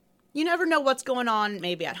 You never know what's going on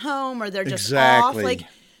maybe at home or they're just off. Like,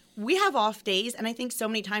 we have off days. And I think so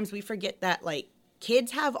many times we forget that, like,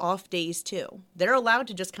 kids have off days too. They're allowed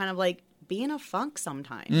to just kind of, like, be in a funk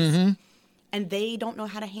sometimes. Mm-hmm. And they don't know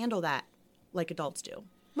how to handle that like adults do.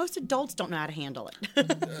 Most adults don't know how to handle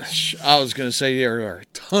it. I was going to say there are a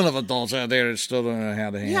ton of adults out there that still don't know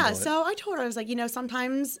how to handle it. Yeah, so I told her, I was like,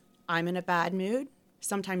 sometimes I'm in a bad mood.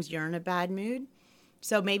 Sometimes you're in a bad mood.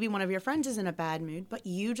 So maybe one of your friends is in a bad mood, but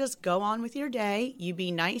you just go on with your day. You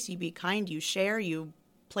be nice, you be kind, you share, you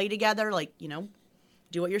play together, like,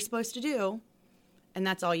 do what you're supposed to do. And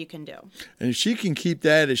that's all you can do. And if she can keep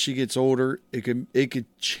that as she gets older, it could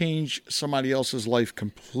change somebody else's life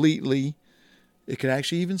completely. It could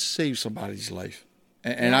actually even save somebody's life.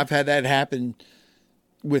 And I've had that happen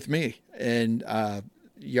with me. And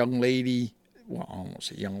young lady, well, I don't want to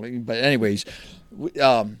say young lady, but anyways,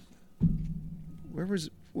 where was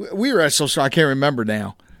it? We were at social, I can't remember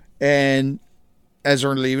now. And as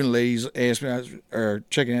we're leaving, ladies asked me, or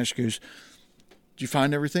checking out, she goes, did you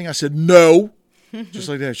find everything? I said, no. Just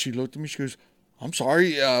like that. She looked at me, she goes, I'm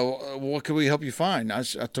sorry, what can we help you find? I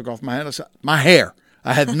took off my hat. I said, my hair.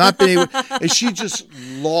 I had not been able, and she just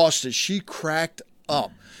lost it. She cracked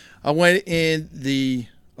up. I went in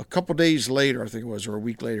a couple days later, I think it was, or a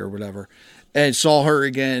week later or whatever, and saw her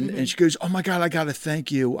again. Mm-hmm. And she goes, oh my God, I got to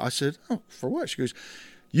thank you. I said, oh, for what? She goes,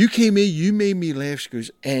 you came in, you made me laugh. She goes,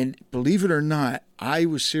 and believe it or not, I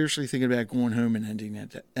was seriously thinking about going home and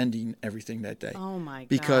ending everything that day. Oh my God.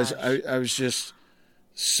 Because I was just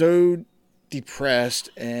so depressed,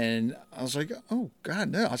 and I was like, oh God,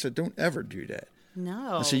 no. I said, don't ever do that.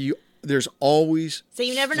 No. I said, there's always. So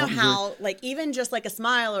you never know how, like, even just like a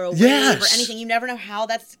smile or a wave or anything, you never know how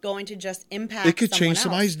that's going to just impact. It could change else.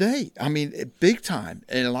 somebody's day. I mean, big time.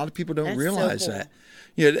 And a lot of people don't realize that.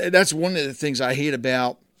 That's one of the things I hate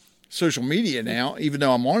about social media now, even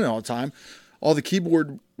though I'm on it all the time. All the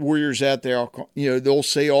keyboard warriors out there, they'll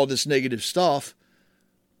say all this negative stuff.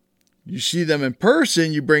 You see them in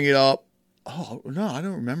person, you bring it up. Oh, no, I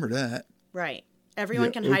don't remember that. Right.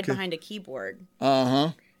 Everyone can hide behind a keyboard.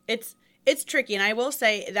 Uh-huh. It's tricky. And I will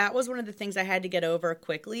say that was one of the things I had to get over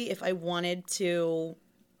quickly if I wanted to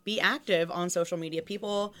be active on social media.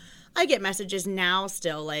 I get messages now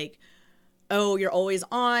still like, oh, you're always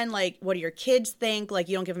on. Like, what do your kids think? Like,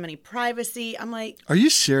 you don't give them any privacy. I'm like, are you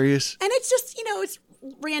serious? And it's just, it's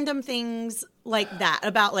random things like that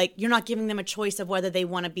about like, you're not giving them a choice of whether they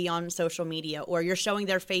want to be on social media, or you're showing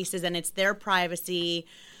their faces and it's their privacy.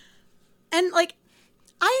 And like,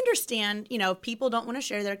 I understand, if people don't want to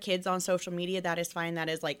share their kids on social media, that is fine. That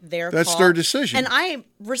is like That's call. their decision. And I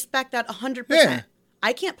respect that 100%. Yeah.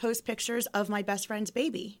 I can't post pictures of my best friend's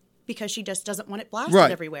baby because she just doesn't want it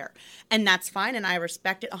blasted everywhere. And that's fine. And I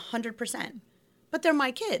respect it 100%. But they're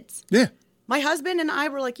my kids. Yeah. My husband and I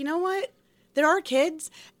were like, you know what? There are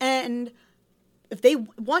kids. And if they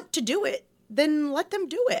want to do it, then let them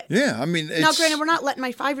do it. Yeah. I mean, now, granted, we're not letting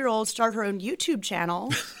my 5-year-old start her own YouTube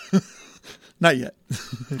channel. Not yet.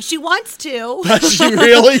 She wants to. Does she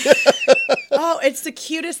really? Oh, it's the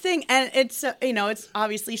cutest thing. And it's, it's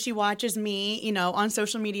obviously she watches me, on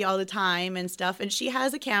social media all the time and stuff. And she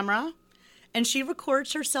has a camera and she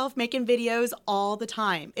records herself making videos all the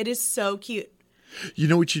time. It is so cute. You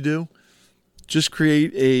know what you do? Just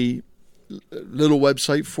create a little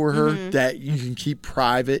website for her that you can keep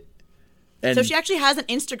private. And So she actually has an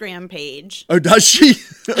Instagram page. oh, does she?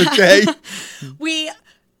 Okay.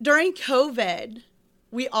 During COVID,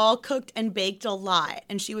 we all cooked and baked a lot,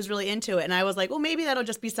 and she was really into it. And I was like, well, maybe that'll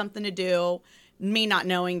just be something to do. Me not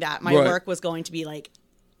knowing that my Right. work was going to be like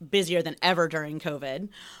busier than ever during COVID.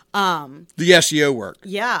 The SEO work.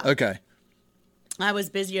 Yeah. Okay. I was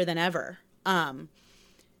busier than ever.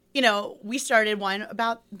 You know, we started one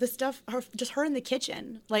about the stuff, just her in the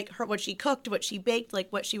kitchen, like what she cooked, what she baked,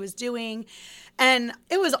 like what she was doing. And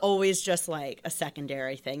it was always just like a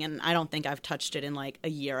secondary thing. And I don't think I've touched it in like a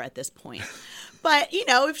year at this point. But, you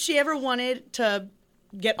know, if she ever wanted to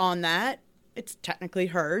get on that, it's technically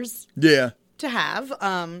hers Yeah. to have,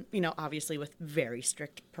 you know, obviously with very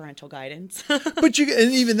strict parental guidance. But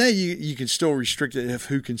and even then, you can still restrict it if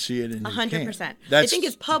who can see it and 100%. That's I think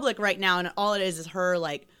it's public right now, and all it is her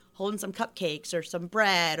like holding some cupcakes or some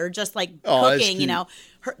bread or just like Oh, that's cooking. You cute. know,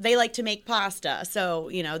 they like to make pasta, so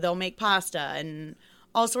you know they'll make pasta and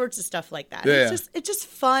all sorts of stuff like that. Yeah. It's just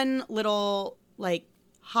fun little like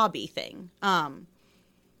hobby thing.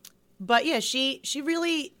 But yeah, she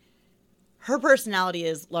really. Her personality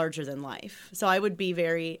is larger than life. So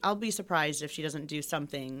I'll be surprised if she doesn't do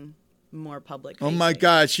something more public. Oh my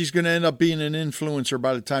God, she's going to end up being an influencer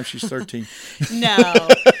by the time she's 13.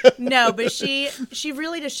 No, but she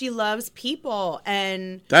really does. She loves people,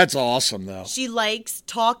 and That's awesome, though. she likes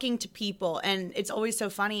talking to people. And it's always so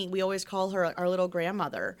funny. We always call her our little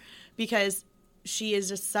grandmother because she is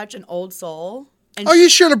just such an old soul. And Oh, you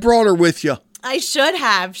should have brought her with you. I should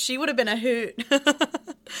have. She would have been a hoot.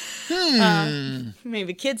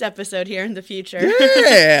 Maybe a kids episode here in the future.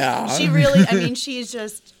 Yeah. She really, I mean, she's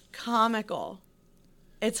just comical.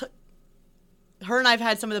 It's her and I've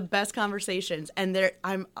had some of the best conversations, and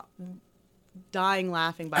I'm dying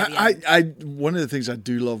laughing by the end. One of the things I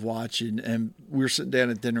do love watching, and we were sitting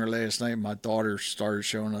down at dinner last night, and my daughter started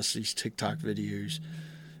showing us these TikTok videos,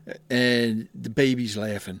 and the baby's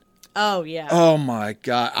laughing. Oh yeah. Oh my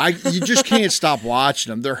God! You just can't stop watching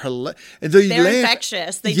them. They're hilarious. They're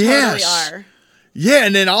infectious. They totally are. Yeah,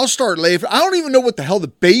 and then I'll start laughing. I don't even know what the hell the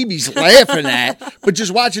baby's laughing at, but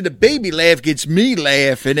just watching the baby laugh gets me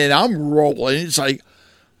laughing, and I'm rolling. It's like,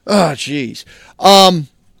 oh, jeez. Oh,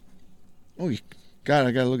 God,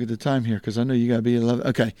 I got to look at the time here because I know you got to be 11.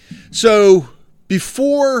 Okay, so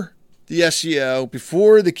before the SEO,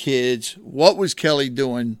 before the kids, what was Kelly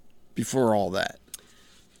doing before all that?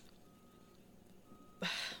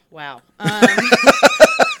 Wow.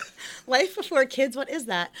 Life before kids, what is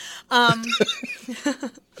that?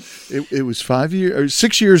 It was 5 years or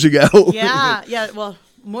 6 years ago. Yeah. Well,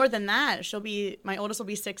 more than that. My oldest will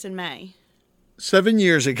be 6 in May. 7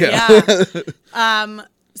 years ago. Yeah.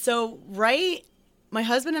 So my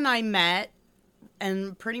husband and I met,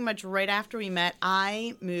 and pretty much right after we met,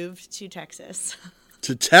 I moved to Texas.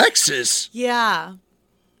 To Texas? Yeah.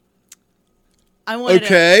 I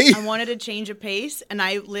wanted a change of pace, and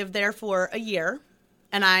I lived there for a year,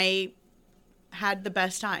 and I had the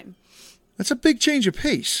best time. That's a big change of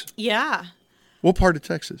pace. Yeah. What part of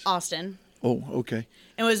Texas? Austin. Oh, okay.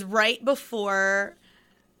 It was right before,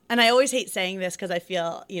 and I always hate saying this because I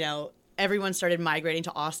feel, everyone started migrating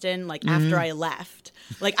to Austin, after I left.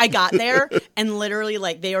 I got there, and literally,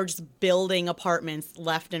 they were just building apartments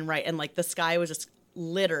left and right, and, the sky was just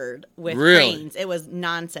littered with cranes. It was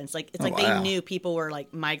nonsense. They knew people were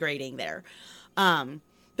migrating there.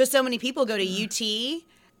 But so many people go to UT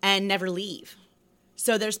and never leave.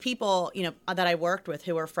 So there's people, that I worked with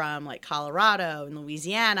who are from Colorado and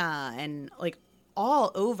Louisiana and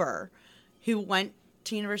all over who went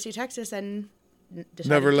to University of Texas and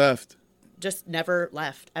never left. Just never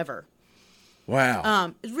left ever.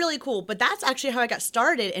 Wow. It's really cool. But that's actually how I got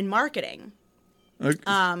started in marketing.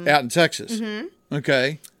 Out in Texas. Mm-hmm.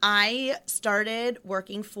 Okay. I started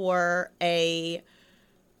working for it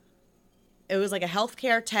was a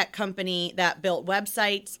healthcare tech company that built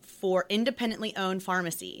websites for independently owned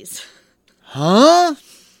pharmacies. Huh?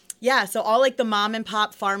 Yeah, so all the mom and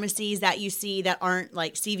pop pharmacies that you see that aren't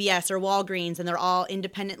CVS or Walgreens, and they're all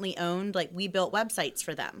independently owned, we built websites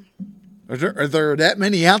for them. Are there that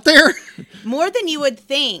many out there? More than you would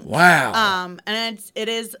think. Wow. And it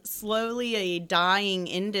is slowly a dying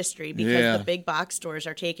industry because the big box stores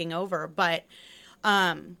are taking over. But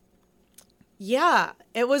yeah,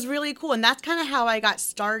 it was really cool. And that's kind of how I got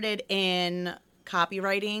started in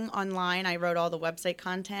copywriting online. I wrote all the website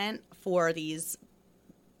content for these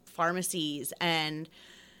pharmacies and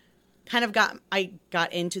kind of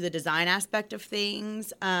got into the design aspect of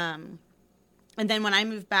things. And then when I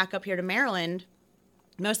moved back up here to Maryland,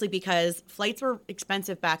 mostly because flights were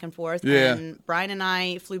expensive back and forth. Yeah. And Brian and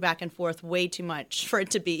I flew back and forth way too much for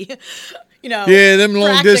it to be, you know, Yeah, them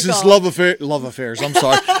long practical. distance love affairs. I'm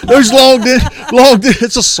sorry. Those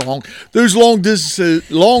it's a song. Those long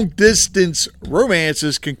distance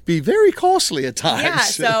romances can be very costly at times. Yeah,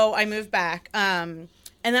 so I moved back. And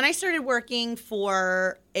then I started working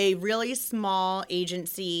for a really small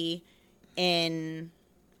agency in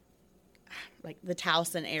like the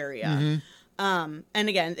Towson area. Mm-hmm. And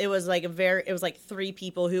again, it was like 3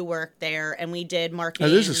 people who worked there, and we did marketing.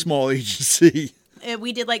 Now, this is a small agency.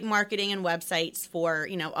 We did like marketing and websites for,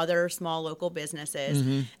 you know, other small local businesses.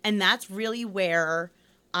 Mm-hmm. And that's really where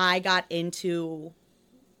I got into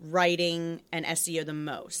writing and SEO the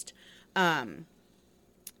most.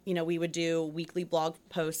 You know, we would do weekly blog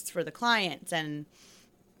posts for the clients, and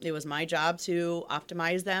it was my job to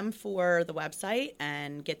optimize them for the website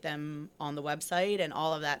and get them on the website and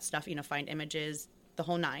all of that stuff, you know, find images, the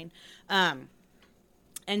whole 9.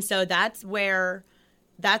 And so that's where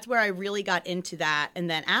I really got into that. And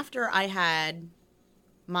then after I had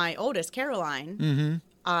my oldest, Caroline,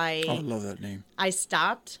 I love that name. I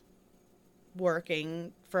stopped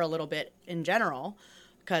working for a little bit in general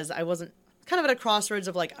because I wasn't kind of at a crossroads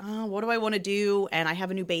of like, oh, what do I want to do? And I have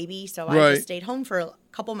a new baby, so I just stayed home for a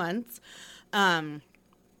couple months. And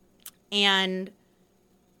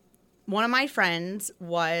one of my friends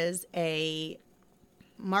was a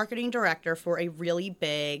marketing director for a really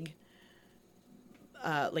big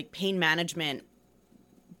like pain management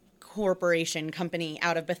corporation company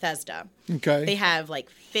out of Bethesda. Okay. They have like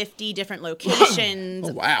 50 different locations.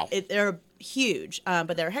 Oh, wow. They're huge,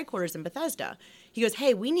 but their headquarters in Bethesda. He goes,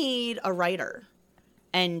 hey, we need a writer,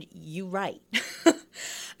 and you write.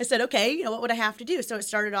 I said, okay, you know, what would I have to do? So it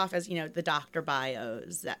started off as, you know, the doctor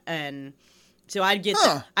bios, and so I'd get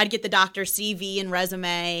the doctor's CV and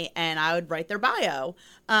resume, and I would write their bio.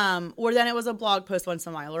 Or then it was a blog post once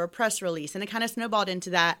in a while or a press release, and it kind of snowballed into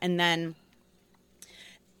that. And then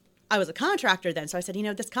I was a contractor then, so I said, you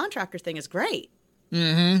know, this contractor thing is great.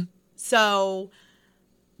 Mm-hmm. So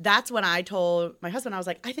that's when I told my husband, I was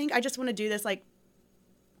like, I think I just want to do this, like,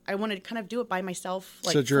 I want to kind of do it by myself,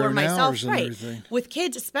 like Set your for own myself, hours and right? everything. With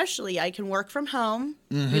kids, especially, I can work from home.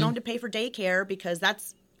 We don't have to pay for daycare because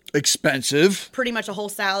that's Expensive. pretty much a whole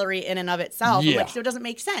salary in and of itself. Yeah. Like, so it doesn't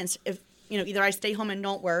make sense if, you know, either I stay home and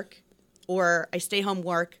don't work, or I stay home,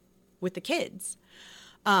 work with the kids.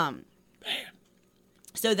 So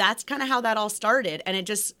that's kind of how that all started, and it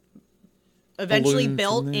just eventually Ballooned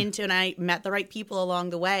built from there. into, and I met the right people along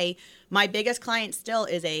the way. My biggest client still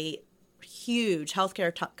is a huge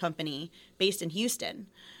healthcare company based in Houston.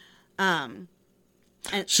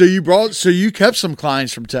 So you kept some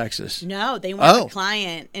clients from Texas. No, they weren't a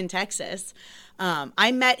client in Texas.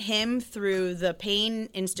 I met him through the Pain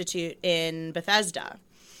Institute in Bethesda.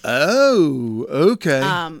 Oh, okay.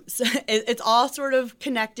 So it's all sort of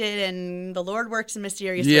connected, and the Lord works in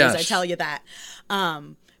mysterious Yes. ways, I tell you that.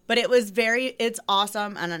 But it's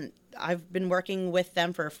awesome, and I've been working with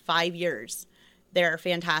them for 5 years. They're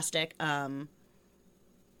fantastic. I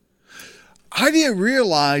didn't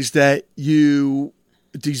realize that you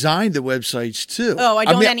designed the websites too. Oh, I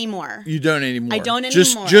don't anymore. You don't anymore. I don't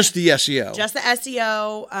anymore. Just the SEO. Just the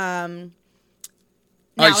SEO. All Now,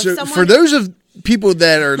 right, so if someone- for those of people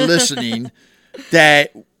that are listening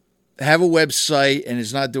that have a website and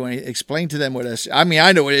is not doing it, explain to them what SEO. I mean,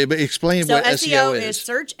 I know it, but explain So what SEO SEO is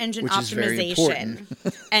search engine which is very optimization,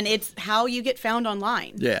 important. and it's how you get found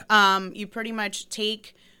online. Yeah. You pretty much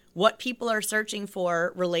take what people are searching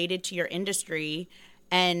for related to your industry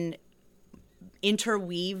and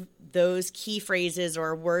interweave those key phrases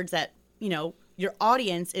or words that, you know, your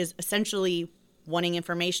audience is essentially wanting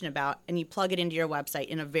information about, and you plug it into your website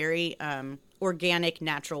in a very organic,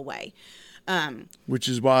 natural way. Which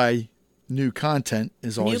is why new content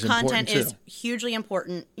is always New content important is hugely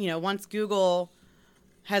important. You know, once Google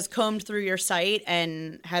has combed through your site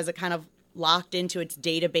and has it kind of locked into its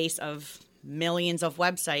database of millions of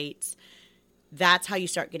websites, that's how you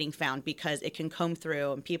start getting found, because it can comb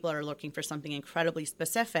through and people are looking for something incredibly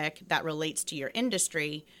specific that relates to your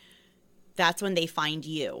industry. That's when they find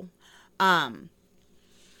you.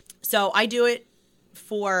 So I do it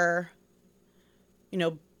for, you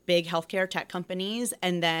know, big healthcare tech companies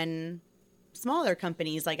and then smaller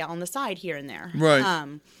companies like on the side here and there. Right.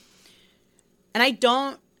 And I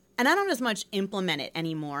don't as much implement it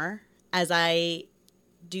anymore as I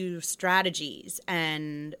do strategies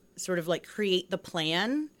and sort of like create the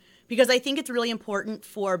plan, because I think it's really important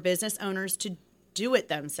for business owners to do it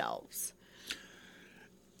themselves.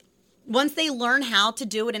 once they learn how to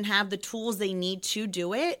do it and have the tools they need to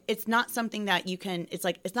do it, it's not something that you can,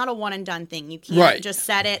 it's not a one and done thing. You can't just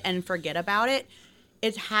set it and forget about it.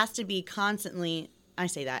 It has to be constantly, I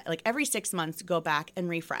say that, like every 6 months, go back and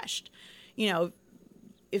refreshed.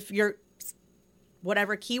 If you're,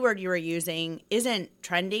 whatever keyword you were using isn't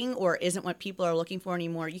trending or isn't what people are looking for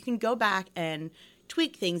anymore, you can go back and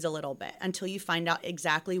tweak things a little bit until you find out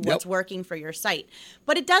exactly what's working for your site.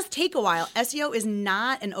 But it does take a while. SEO is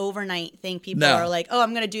not an overnight thing. People are like, oh,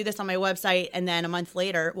 I'm going to do this on my website. And then a month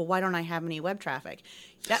later, well, why don't I have any web traffic?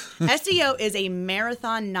 SEO is a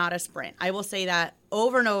marathon, not a sprint. I will say that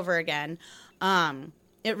over and over again.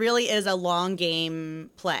 It really is a long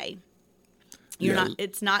game play.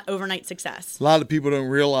 It's not overnight success. A lot of people don't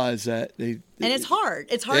realize that. And it's hard.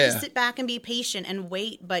 It's hard to sit back and be patient and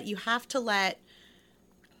wait, but you have to let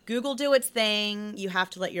Google do its thing. You have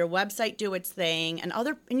to let your website do its thing, and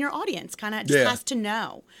your audience kind of just has to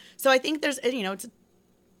know. So I think there's, it's a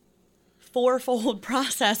fourfold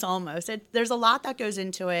process almost. There's a lot that goes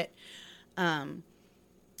into it.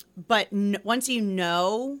 But once you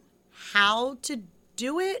know how to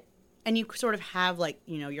do it, and you sort of have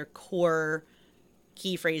your core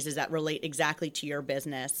key phrases that relate exactly to your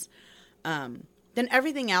business, then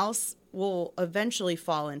everything else will eventually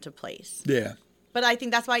fall into place. Yeah. But I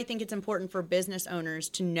think that's why I think it's important for business owners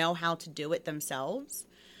to know how to do it themselves.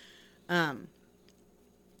 I'll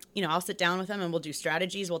sit down with them and we'll do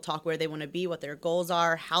strategies. We'll talk where they want to be, what their goals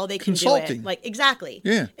are, how they can do it. Exactly.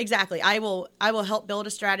 Yeah. Exactly. I will help build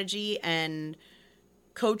a strategy and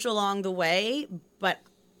coach along the way, but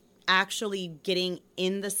actually getting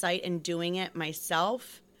in the site and doing it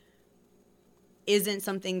myself isn't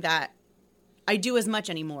something that I do as much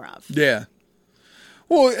anymore of. Yeah.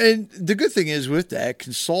 Well, and the good thing is with that,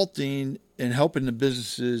 consulting and helping the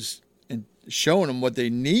businesses and showing them what they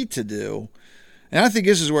need to do. And I think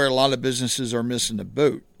this is where a lot of businesses are missing the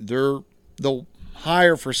boat. They'll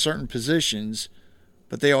hire for certain positions,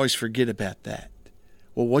 but they always forget about that.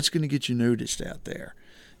 Well, what's going to get you noticed out there?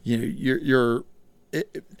 This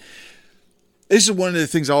is one of the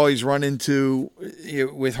things I always run into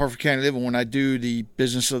with Harford County Living when I do the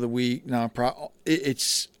Business of the Week nonprofit.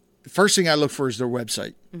 It's the first thing I look for is their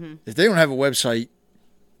website. Mm-hmm. If they don't have a website,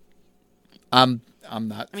 I'm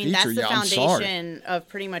not featuring you. That's the foundation of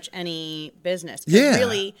pretty much any business. Yeah.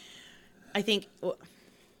 Really, I think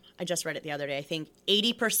I just read it the other day. I think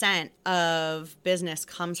 80% of business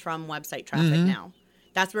comes from website traffic now.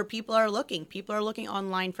 That's where people are looking. People are looking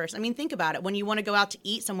online first. I mean, think about it. When you want to go out to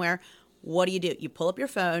eat somewhere, what do? You pull up your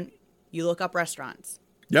phone, you look up restaurants.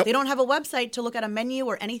 Yep. If they don't have a website to look at a menu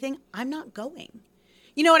or anything, I'm not going.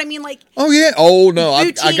 You know what I mean? Oh, yeah. Oh, no.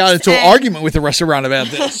 I got into an argument with the restaurant about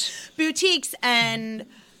this. Boutiques and,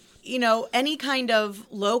 any kind of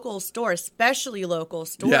local store, especially local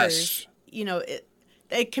stores,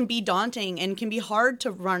 it can be daunting and can be hard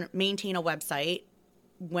to maintain a website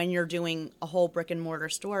when you're doing a whole brick and mortar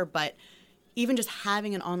store, but even just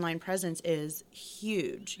having an online presence is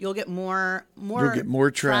huge. You'll get more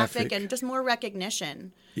traffic and just more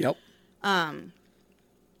recognition. Yep. And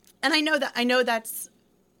I know that's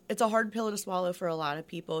it's a hard pill to swallow for a lot of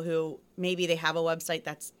people who maybe they have a website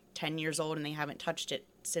that's 10 years old and they haven't touched it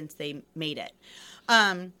since they made it.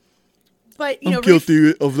 But I'm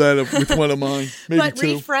guilty of that with one of mine. Maybe but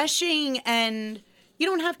two. Refreshing, and you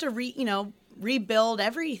don't have to rebuild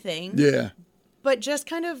everything. Yeah. But just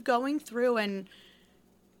kind of going through and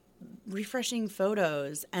refreshing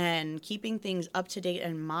photos and keeping things up to date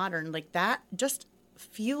and modern, like that, just a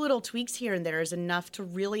few little tweaks here and there is enough to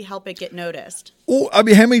really help it get noticed. Oh, I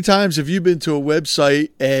mean, how many times have you been to a website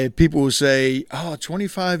and people will say,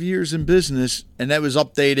 25 years in business, and that was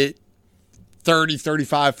updated 30,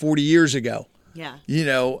 35, 40 years ago? Yeah.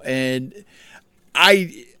 And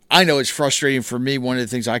I know it's frustrating for me. One of the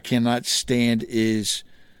things I cannot stand is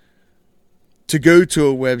to go to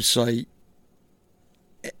a website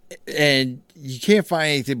and you can't find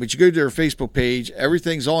anything, but you go to their Facebook page,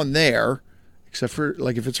 everything's on there, except for,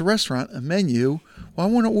 if it's a restaurant, a menu. Well, I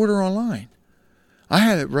want to order online. I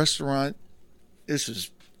had a restaurant, this was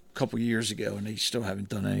a couple years ago, and they still haven't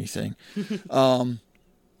done anything.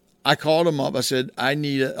 I called them up. I said, I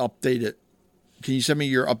need to update it. Can you send me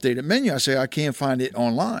your updated menu? I say, I can't find it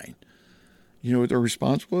online. You know what their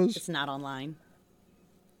response was? It's not online.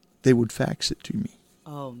 They would fax it to me.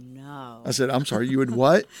 Oh, no. I said, I'm sorry, you would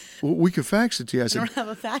what? Well, we could fax it to you. I said, I don't have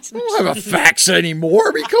a fax machine. I don't have a fax anymore.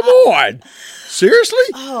 I mean, come on. Seriously?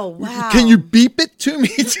 Oh, wow. Can you beep it to me?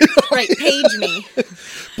 Right, page me.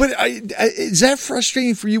 But is that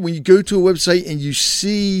frustrating for you when you go to a website and you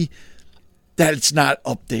see that it's not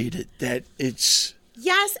updated, that it's...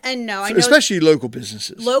 Yes and no. I know Especially local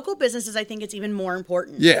businesses. local businesses, I think it's even more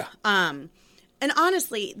important. Yeah. And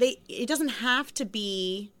honestly, it doesn't have to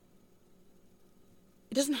be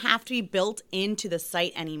built into the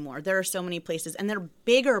site anymore. There are so many places, and they're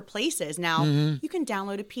bigger places now. You can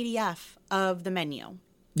download a PDF of the menu.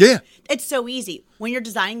 Yeah. It's so easy. When you're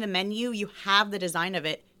designing the menu, you have the design of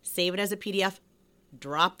it, save it as a PDF,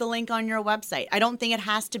 drop the link on your website. I don't think it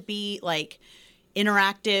has to be like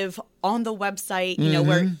interactive on the website, you know,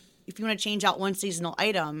 where if you want to change out one seasonal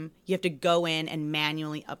item, you have to go in and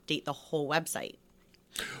manually update the whole website.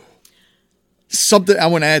 Something I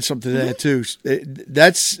want to add something to that too.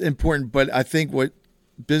 That's important, but I think what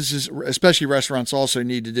business, especially restaurants, also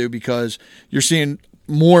need to do, because you're seeing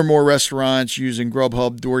more and more restaurants using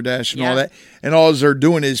Grubhub, DoorDash, and all that, and all they're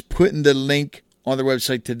doing is putting the link on their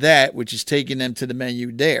website to that, which is taking them to the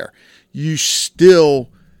menu there. You still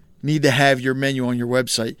need to have your menu on your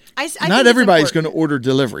website. Not everybody's going to order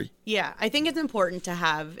delivery. Yeah, I think it's important to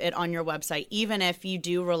have it on your website, even if you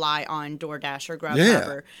do rely on DoorDash or Grubhub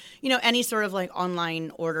or, you know, any sort of like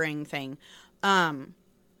online ordering thing.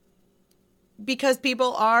 Because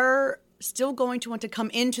people are still going to want to come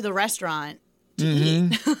into the restaurant to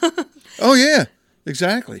eat. Oh, yeah,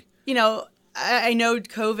 exactly. You know, I know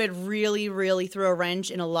COVID really, really threw a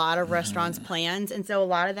wrench in a lot of restaurants' plans. And so a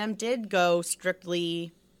lot of them did go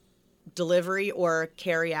strictly delivery or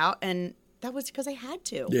carry out. And that was because they had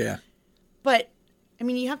to. Yeah. But, I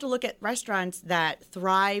mean, you have to look at restaurants that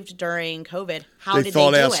thrived during COVID. How did they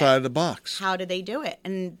thought do outside it? of the box. How did they do it?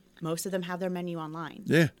 And most of them have their menu online.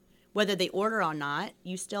 Yeah. Whether they order or not,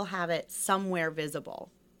 you still have it somewhere visible.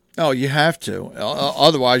 Oh, you have to.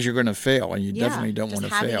 Otherwise, you're going to fail, and you definitely don't want to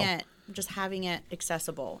fail. Just having it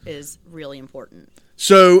accessible is really important.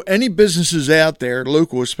 So any businesses out there,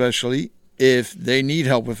 local especially, if they need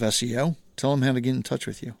help with SEO, tell them how to get in touch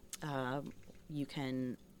with you. You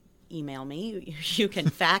can email me. You can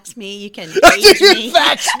fax me. You can page me.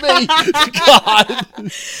 Fax me! God!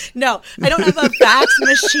 No, I don't have a fax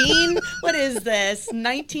machine. What is this,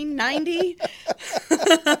 1990?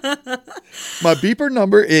 My beeper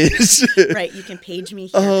number is... Right, you can page me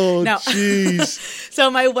here. Oh, no. jeez. So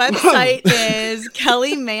my website is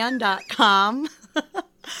kellyman.com.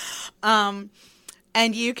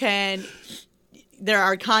 And you can... There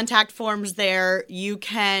are contact forms there. You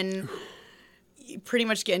can pretty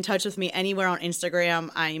much get in touch with me anywhere on Instagram.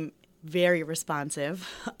 I'm very responsive.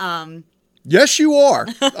 Yes, you are.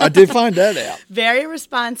 I did find that out. Very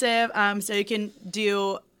responsive. So you can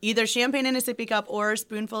do either champagne in a sippy cup or a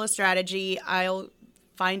spoonful of strategy. I'll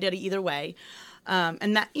find it either way.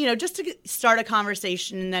 And that, you know, just to start a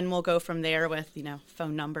conversation, and then we'll go from there with, you know,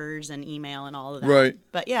 phone numbers and email and all of that. Right.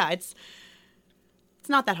 But yeah, it's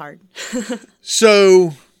not that hard.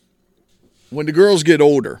 So when the girls get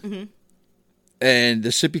older and the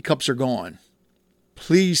sippy cups are gone,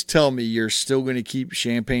 please tell me you're still going to keep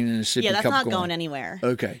champagne in a sippy cup going. Yeah, that's not going anywhere.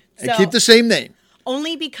 Okay. And So- keep the same name.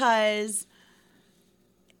 Only because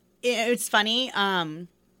it's funny how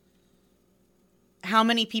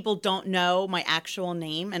many people don't know my actual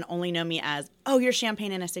name and only know me as, oh, you're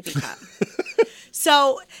champagne in a sippy cup.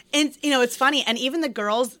 So, and you know, it's funny. And even the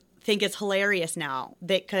girls think it's hilarious now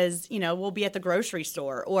because, you know, we'll be at the grocery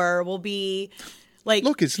store or we'll be like,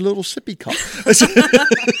 Look, it's a little sippy cup.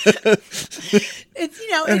 it's,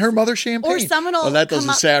 you know, And her mother champagne. or someone will Oh, that come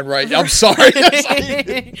doesn't up- sound right. I'm sorry.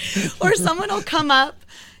 or someone will come up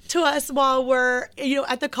to us while we're, you know,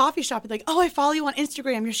 at the coffee shop and like, oh, I follow you on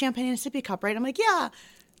Instagram. You're champagne in a sippy cup, right? I'm like, yeah.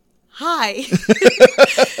 Hi.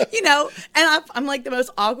 You know, and I'm like the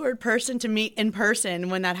most awkward person to meet in person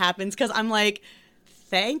when that happens because I'm like,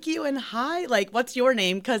 thank you and hi. Like, what's your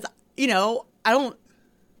name? Because, you know,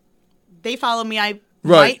 they follow me. I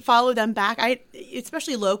might follow them back.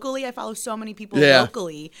 Especially locally, I follow so many people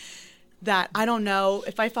locally that I don't know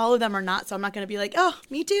if I follow them or not. So I'm not going to be like, oh,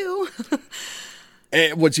 me too.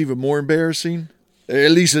 And what's even more embarrassing,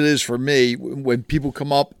 at least it is for me, when people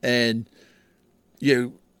come up and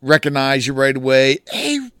you recognize you right away.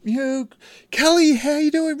 Hey, you know, Kelly, how you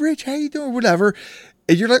doing? Rich, how you doing? Whatever.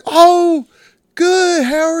 And you're like, oh, good.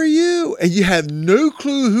 How are you? And you have no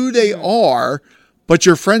clue who they are, but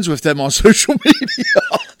you're friends with them on social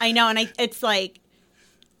media. I know. And it's like,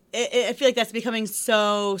 I feel like that's becoming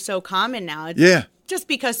so common now. It's Yeah. just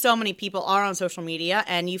because so many people are on social media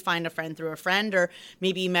and you find a friend through a friend, or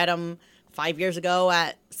maybe you met them 5 years ago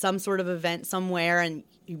at some sort of event somewhere and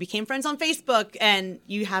you became friends on Facebook and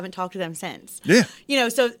you haven't talked to them since. Yeah. You know,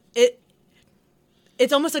 so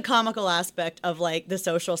it's almost a comical aspect of like the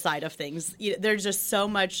social side of things. There's just so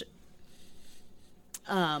much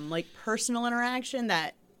like personal interaction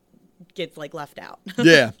that gets like left out.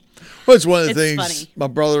 Yeah. Well, it's one of the It's things funny. my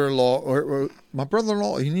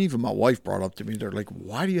brother-in-law, and even my wife brought up to me. They're like,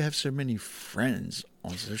 why do you have so many friends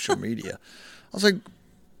on social media? I was like,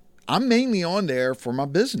 I'm mainly on there for my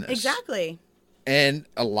business. Exactly. And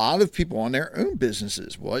a lot of people on there own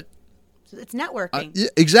businesses. What? It's networking. Yeah,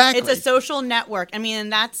 exactly. It's a social network. I mean,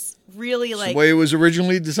 and that's really It's like the way it was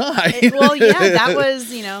originally designed. that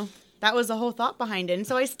was the whole thought behind it. And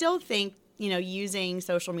so I still think, using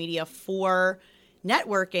social media for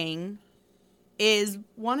networking is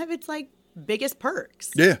one of its like biggest perks.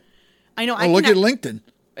 Yeah. I know. Oh, look at LinkedIn.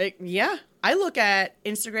 Yeah. I look at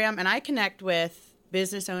Instagram and I connect with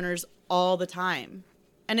business owners all the time.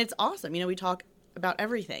 And it's awesome. We talk about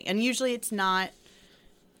everything. And usually it's not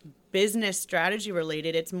business strategy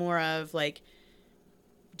related. It's more of like,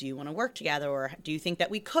 do you want to work together, or do you think that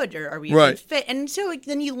we could, or are we a good fit? And so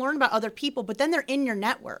then you learn about other people, but then they're in your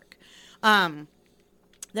network.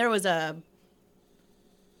 There was a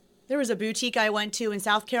boutique I went to in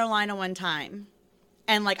South Carolina one time,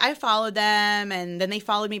 and like I followed them, and then they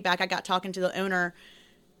followed me back. I got talking to the owner.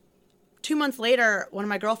 2 months later, one of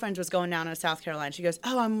my girlfriends was going down to South Carolina. She goes,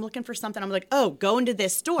 "Oh, I'm looking for something." I'm like, "Oh, go into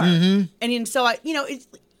this store." Mm-hmm. And so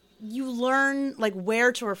you learn like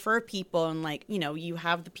where to refer people, and like, you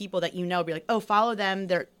have the people that be like, oh, follow them.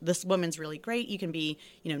 This woman's really great. You can be,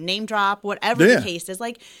 name drop, whatever the case is.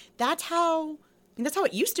 Like that's how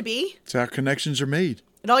it used to be. It's how connections are made.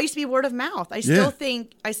 It all used to be word of mouth. I still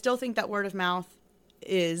think that word of mouth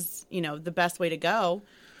is, the best way to go.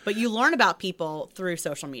 But you learn about people through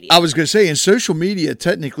social media. I was going to say, and social media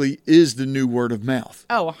technically is the new word of mouth.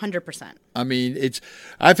 Oh, 100%. I mean,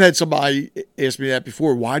 I've had somebody ask me that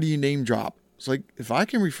before. Why do you name drop? It's like, if I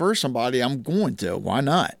can refer somebody, I'm going to. Why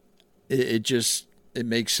not? It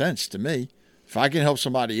makes sense to me. If I can help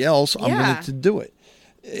somebody else, I'm going to do it.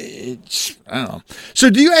 I don't know. So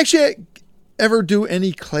do you actually ever do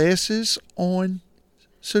any classes on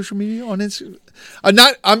social media, on Instagram? I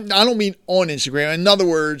don't mean on Instagram. In other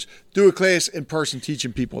words, do a class in person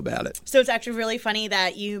teaching people about it. So it's actually really funny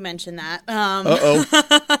that you mentioned that.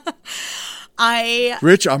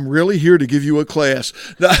 Rich, I'm really here to give you a class.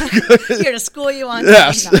 Here to school you on.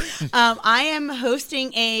 Yes. I am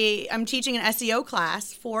I'm teaching an SEO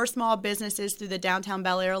class for small businesses through the Downtown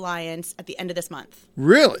Bel Air Alliance at the end of this month.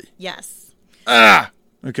 Really? Yes.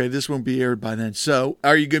 Okay, this won't be aired by then. So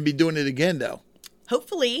are you going to be doing it again, though?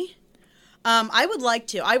 Hopefully. I would like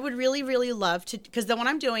to. I would really, really love to, because the one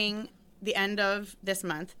I'm doing the end of this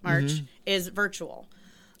month, March, is virtual.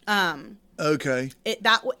 Okay. It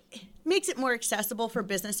makes it more accessible for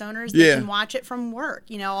business owners. They can watch it from work,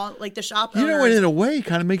 like the shop owners. And in a way, it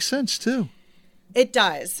kind of makes sense, too. It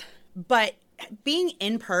does. But being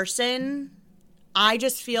in person, I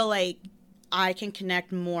just feel like I can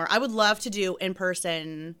connect more. I would love to do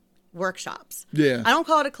in-person workshops. Yeah. I don't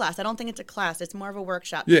call it a class. I don't think it's a class. It's more of a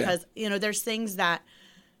workshop because, there's things that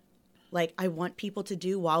like I want people to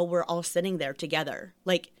do while we're all sitting there together.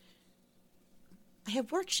 Like I have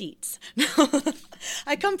worksheets.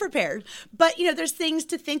 I come prepared. But, there's things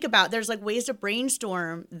to think about. There's like ways to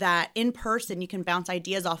brainstorm that in person you can bounce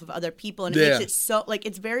ideas off of other people, and it makes it so like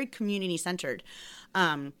it's very community centered.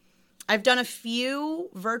 I've done a few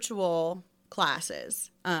virtual classes,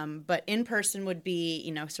 but in person would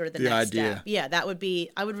be, sort of the next idea. step. Yeah, that would be.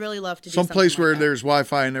 I would really love to do some place something where like that. there's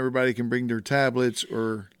Wi-Fi and everybody can bring their tablets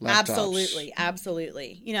or laptops.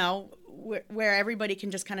 Absolutely. Where everybody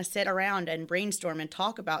can just kind of sit around and brainstorm and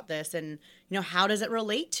talk about this, and how does it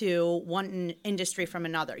relate to one industry from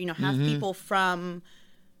another? Have people from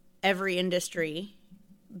every industry.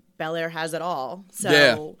 Bel Air has it all,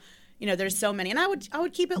 so there's so many, and I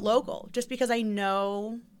would keep it local just because I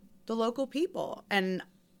know the local people, and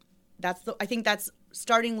I think that's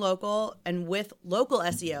starting local and with local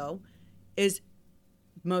SEO is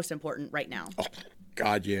most important right now. Oh,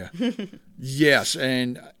 God, yeah. Yes,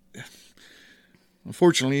 and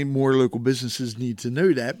unfortunately, more local businesses need to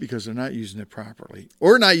know that because they're not using it properly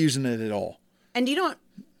or not using it at all. And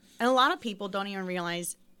a lot of people don't even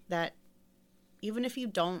realize that even if you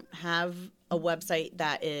don't have a website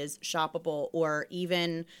that is shoppable or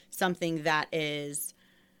even something that is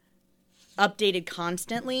updated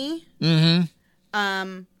constantly, you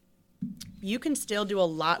can still do a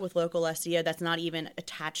lot with local SEO that's not even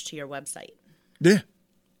attached to your website. Yeah.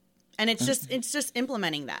 And it's just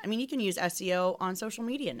implementing that. I mean, you can use SEO on social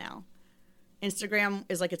media now. Instagram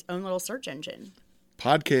is like its own little search engine.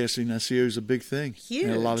 Podcasting SEO is a big thing. Huge.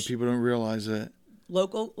 And a lot of people don't realize that.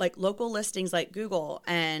 Local listings like Google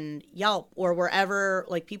and Yelp or wherever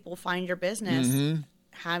like people find your business,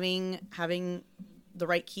 having the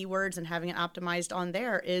right keywords and having it optimized on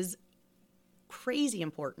there is crazy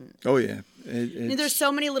important. Oh, yeah. I mean, there's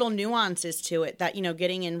so many little nuances to it that,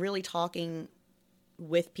 getting in, really talking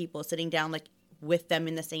with people, sitting down like with them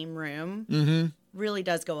in the same room really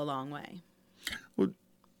does go a long way. Well,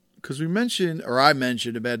 because I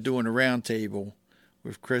mentioned about doing a round table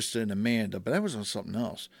with Krista and Amanda, but that was on something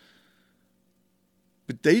else.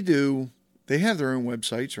 But they have their own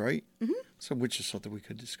websites, right? Mm-hmm. So, which is something we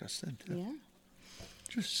could discuss then, too. Yeah.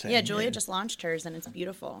 Just saying. Yeah, Julia just launched hers, and it's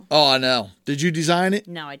beautiful. Oh, I know. Did you design it?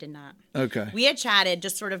 No, I did not. Okay. We had chatted,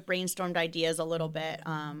 just sort of brainstormed ideas a little bit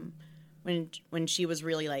when she was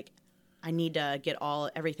really like, I need to get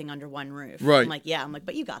everything under one roof. Right. I'm like,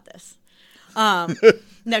 but you got this.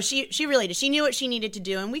 No, she really did. She knew what she needed to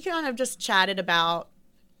do, and we kind of just chatted about,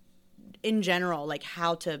 in general, like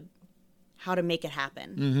how to make it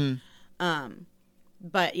happen. Mm-hmm.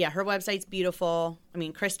 But yeah, her website's beautiful. I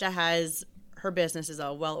mean, Krista her business is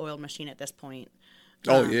a well-oiled machine at this point.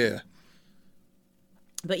 Oh yeah.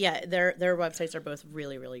 But yeah, their websites are both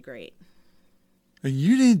really, really great. And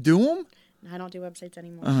you didn't do them? I don't do websites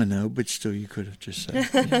anymore. I know, but still, you could have just said.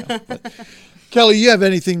 But, Kelly, you have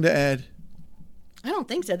anything to add? I don't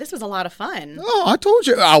think so. This was a lot of fun. Oh, I told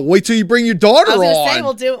you. I'll wait till you bring your daughter on. I was going to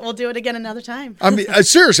say we'll do it again another time. I mean,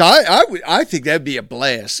 seriously, I think that'd be a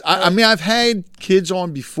blast. I mean, I've had kids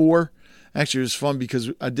on before. Actually, it was fun because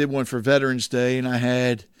I did one for Veterans Day, and I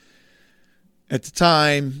had, at the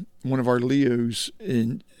time, one of our Leos,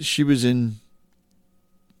 and she was in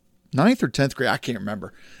 9th or 10th grade. I can't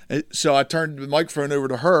remember. So I turned the microphone over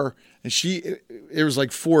to her, and it was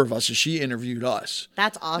like 4 of us, and she interviewed us.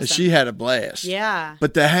 That's awesome. And she had a blast. Yeah.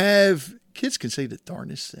 But to have kids can say the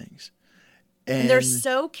darndest things. And they're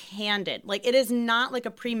so candid. Like, it is not like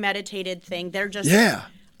a premeditated thing. They're just,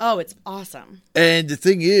 oh, it's awesome. And the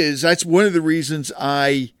thing is, that's one of the reasons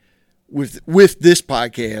with this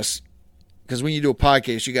podcast, because when you do a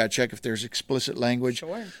podcast, you got to check if there's explicit language.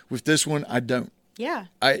 Sure. With this one, I don't. Yeah.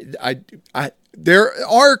 There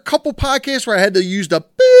are a couple podcasts where I had to use the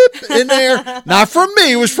beep in there. Not from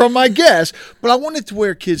me, it was from my guest. But I wanted to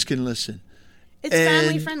where kids can listen. It's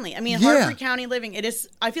family friendly. I mean, Harford County Living,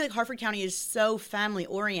 I feel like Harford County is so family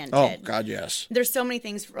oriented. Oh, God, yes. There's so many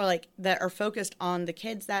things that are focused on the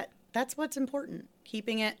kids that's what's important.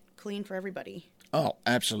 Keeping it clean for everybody. Oh,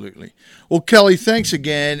 absolutely. Well, Kelly, thanks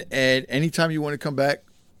again. And anytime you want to come back,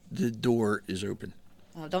 the door is open.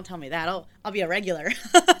 Oh, don't tell me that. I'll be a regular.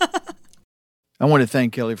 I want to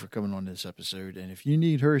thank Kelly for coming on this episode. And if you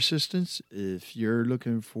need her assistance, if you're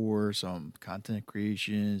looking for some content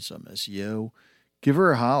creation, some SEO, give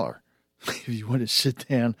her a holler. If you want to sit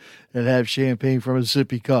down and have champagne from a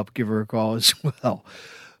sippy cup, give her a call as well.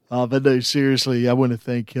 But no, seriously, I want to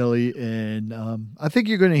thank Kelly. And I think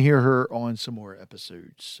you're going to hear her on some more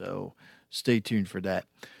episodes. So stay tuned for that.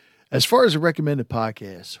 As far as a recommended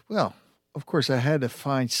podcast, well, of course, I had to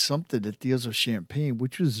find something that deals with champagne,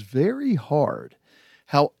 which was very hard.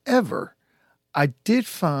 However, I did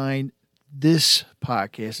find this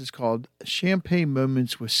podcast. It's called Champagne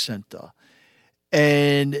Moments with Senta.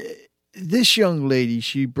 And this young lady,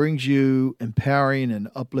 she brings you empowering and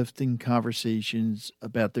uplifting conversations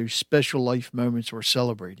about those special life moments we're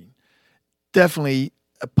celebrating. Definitely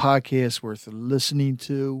a podcast worth listening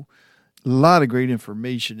to. A lot of great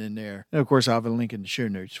information in there. And, of course, I'll have a link in the show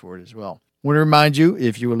notes for it as well. I want to remind you,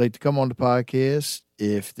 if you would like to come on the podcast,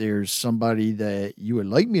 if there's somebody that you would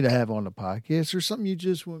like me to have on the podcast or something you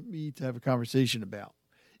just want me to have a conversation about,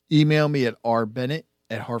 email me at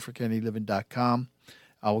rbennett@harfordcountyliving.com.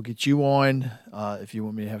 I will get you on. If you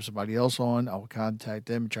want me to have somebody else on, I will contact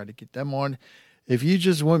them and try to get them on. If you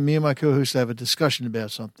just want me and my co-host to have a discussion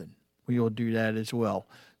about something, we will do that as well.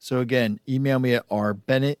 So, again, email me at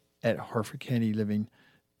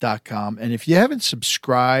rbennett@harfordcountyliving.com. And if you haven't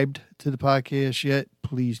subscribed to the podcast yet,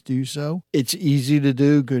 please do so. It's easy to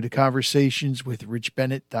do. Go to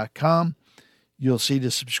conversationswithrichbennett.com. You'll see the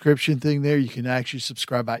subscription thing there. You can actually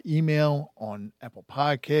subscribe by email on Apple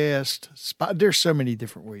Podcast. There's so many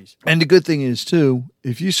different ways. And the good thing is, too,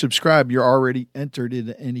 if you subscribe, you're already entered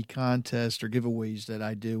into any contest or giveaways that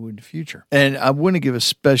I do in the future. And I want to give a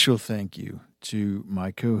special thank you to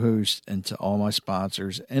my co-host and to all my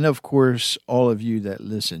sponsors. And, of course, all of you that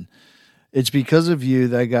listen. It's because of you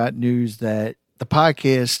that I got news that the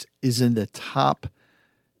podcast is in the top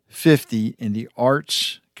 50 in the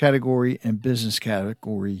arts category and business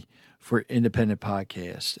category for independent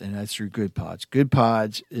podcasts, and that's through Good Pods. Good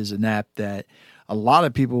Pods is an app that a lot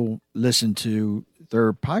of people listen to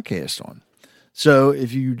their podcast on. So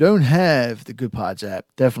if you don't have the Good Pods app,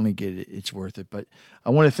 definitely get it. It's worth it. But I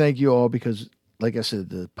want to thank you all because, like I said,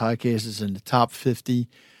 the podcast is in the top 50.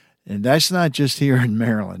 And that's not just here in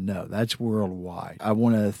Maryland. No, that's worldwide. I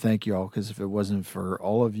want to thank you all because if it wasn't for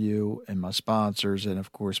all of you and my sponsors and,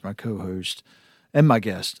 of course, my co-host and my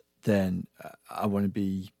guest, then I want to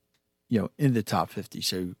be, in the top 50.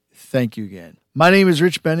 So thank you again. My name is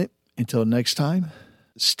Rich Bennett. Until next time,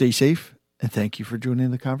 stay safe and thank you for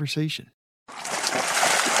joining the conversation.